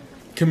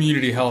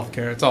community health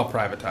care. It's all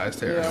privatized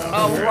here.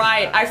 Oh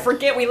right, I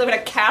forget we live in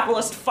a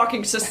capitalist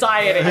fucking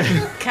society.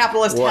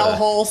 Capitalist What a-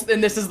 hellhole,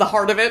 and this is the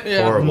heart of it.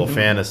 Yeah. Horrible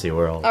fantasy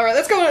world. All right,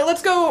 let's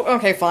go.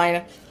 Okay,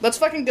 fine. Let's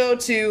fucking go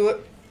to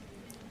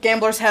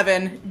Gambler's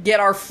Heaven, get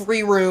our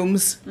free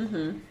rooms,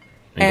 And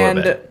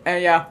go to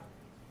bed. yeah.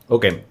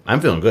 Okay,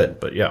 I'm feeling good,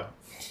 but yeah.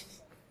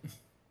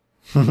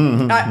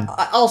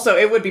 Also,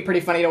 it would be pretty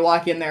funny to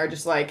walk in there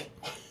just like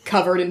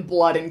covered in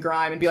blood and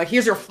grime and be like,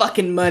 "Here's your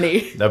fucking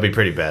money." That'd be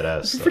pretty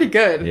badass. Pretty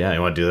good. Yeah,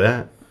 you want to do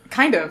that?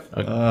 Kind of.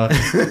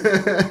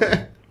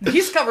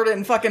 He's covered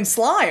in fucking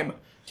slime.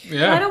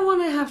 Yeah. I don't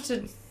want to have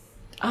to.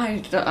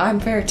 I'm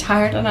very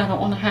tired and I don't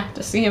want to have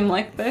to see him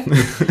like this.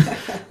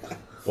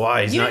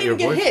 Why? He's You not didn't your even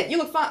get boyfriend. hit. You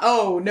look fine.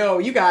 Oh no,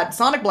 you got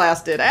Sonic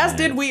blasted, as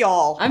did we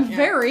all. I'm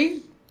very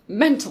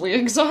mentally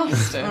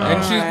exhausted.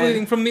 And she's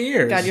bleeding from the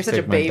ears. God, you're such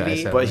a Take my dice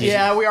baby. out. But he's-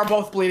 Yeah, we are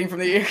both bleeding from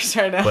the ears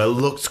right now. But it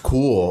looks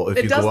cool if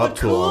It you does go up look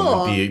to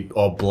cool. him and be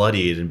all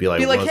bloodied and be like,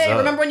 Be like, what's hey, up?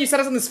 remember when you set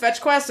us on this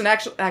fetch quest? And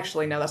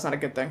actually, no, that's not a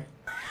good thing.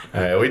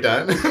 All right, are we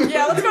done?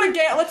 Yeah, let's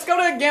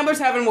go to Gambler's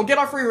Heaven. We'll get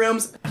our free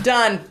rooms.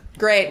 Done.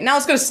 Great. Now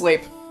let's go to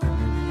sleep.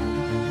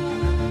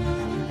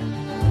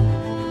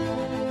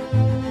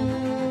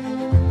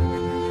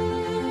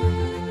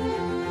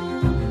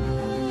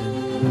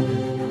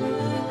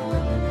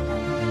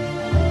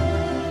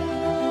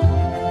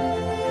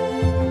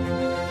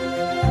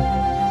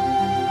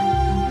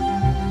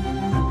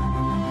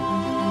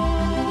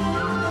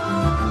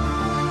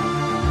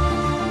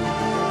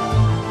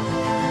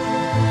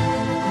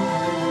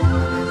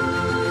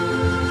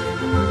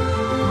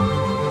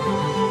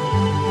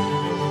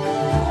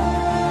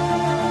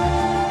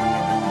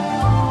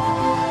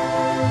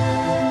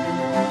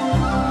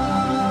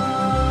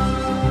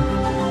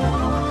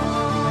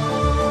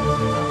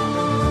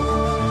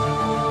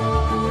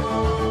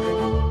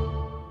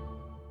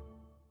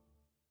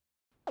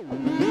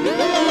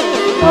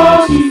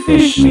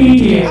 Partyfish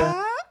Media.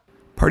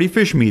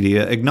 Partyfish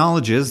Media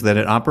acknowledges that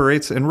it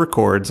operates and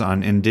records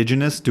on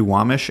indigenous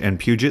Duwamish and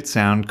Puget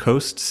Sound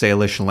Coast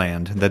Salish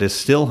land that is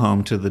still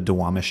home to the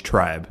Duwamish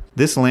tribe.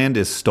 This land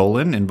is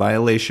stolen in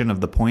violation of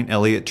the Point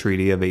Elliott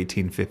Treaty of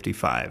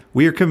 1855.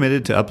 We are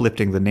committed to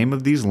uplifting the name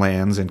of these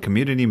lands and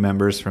community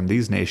members from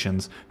these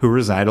nations who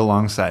reside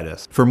alongside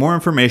us. For more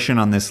information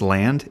on this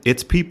land,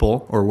 its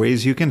people, or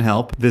ways you can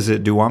help,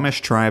 visit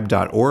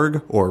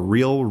duwamishtribe.org or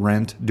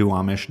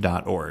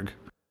realrentduwamish.org.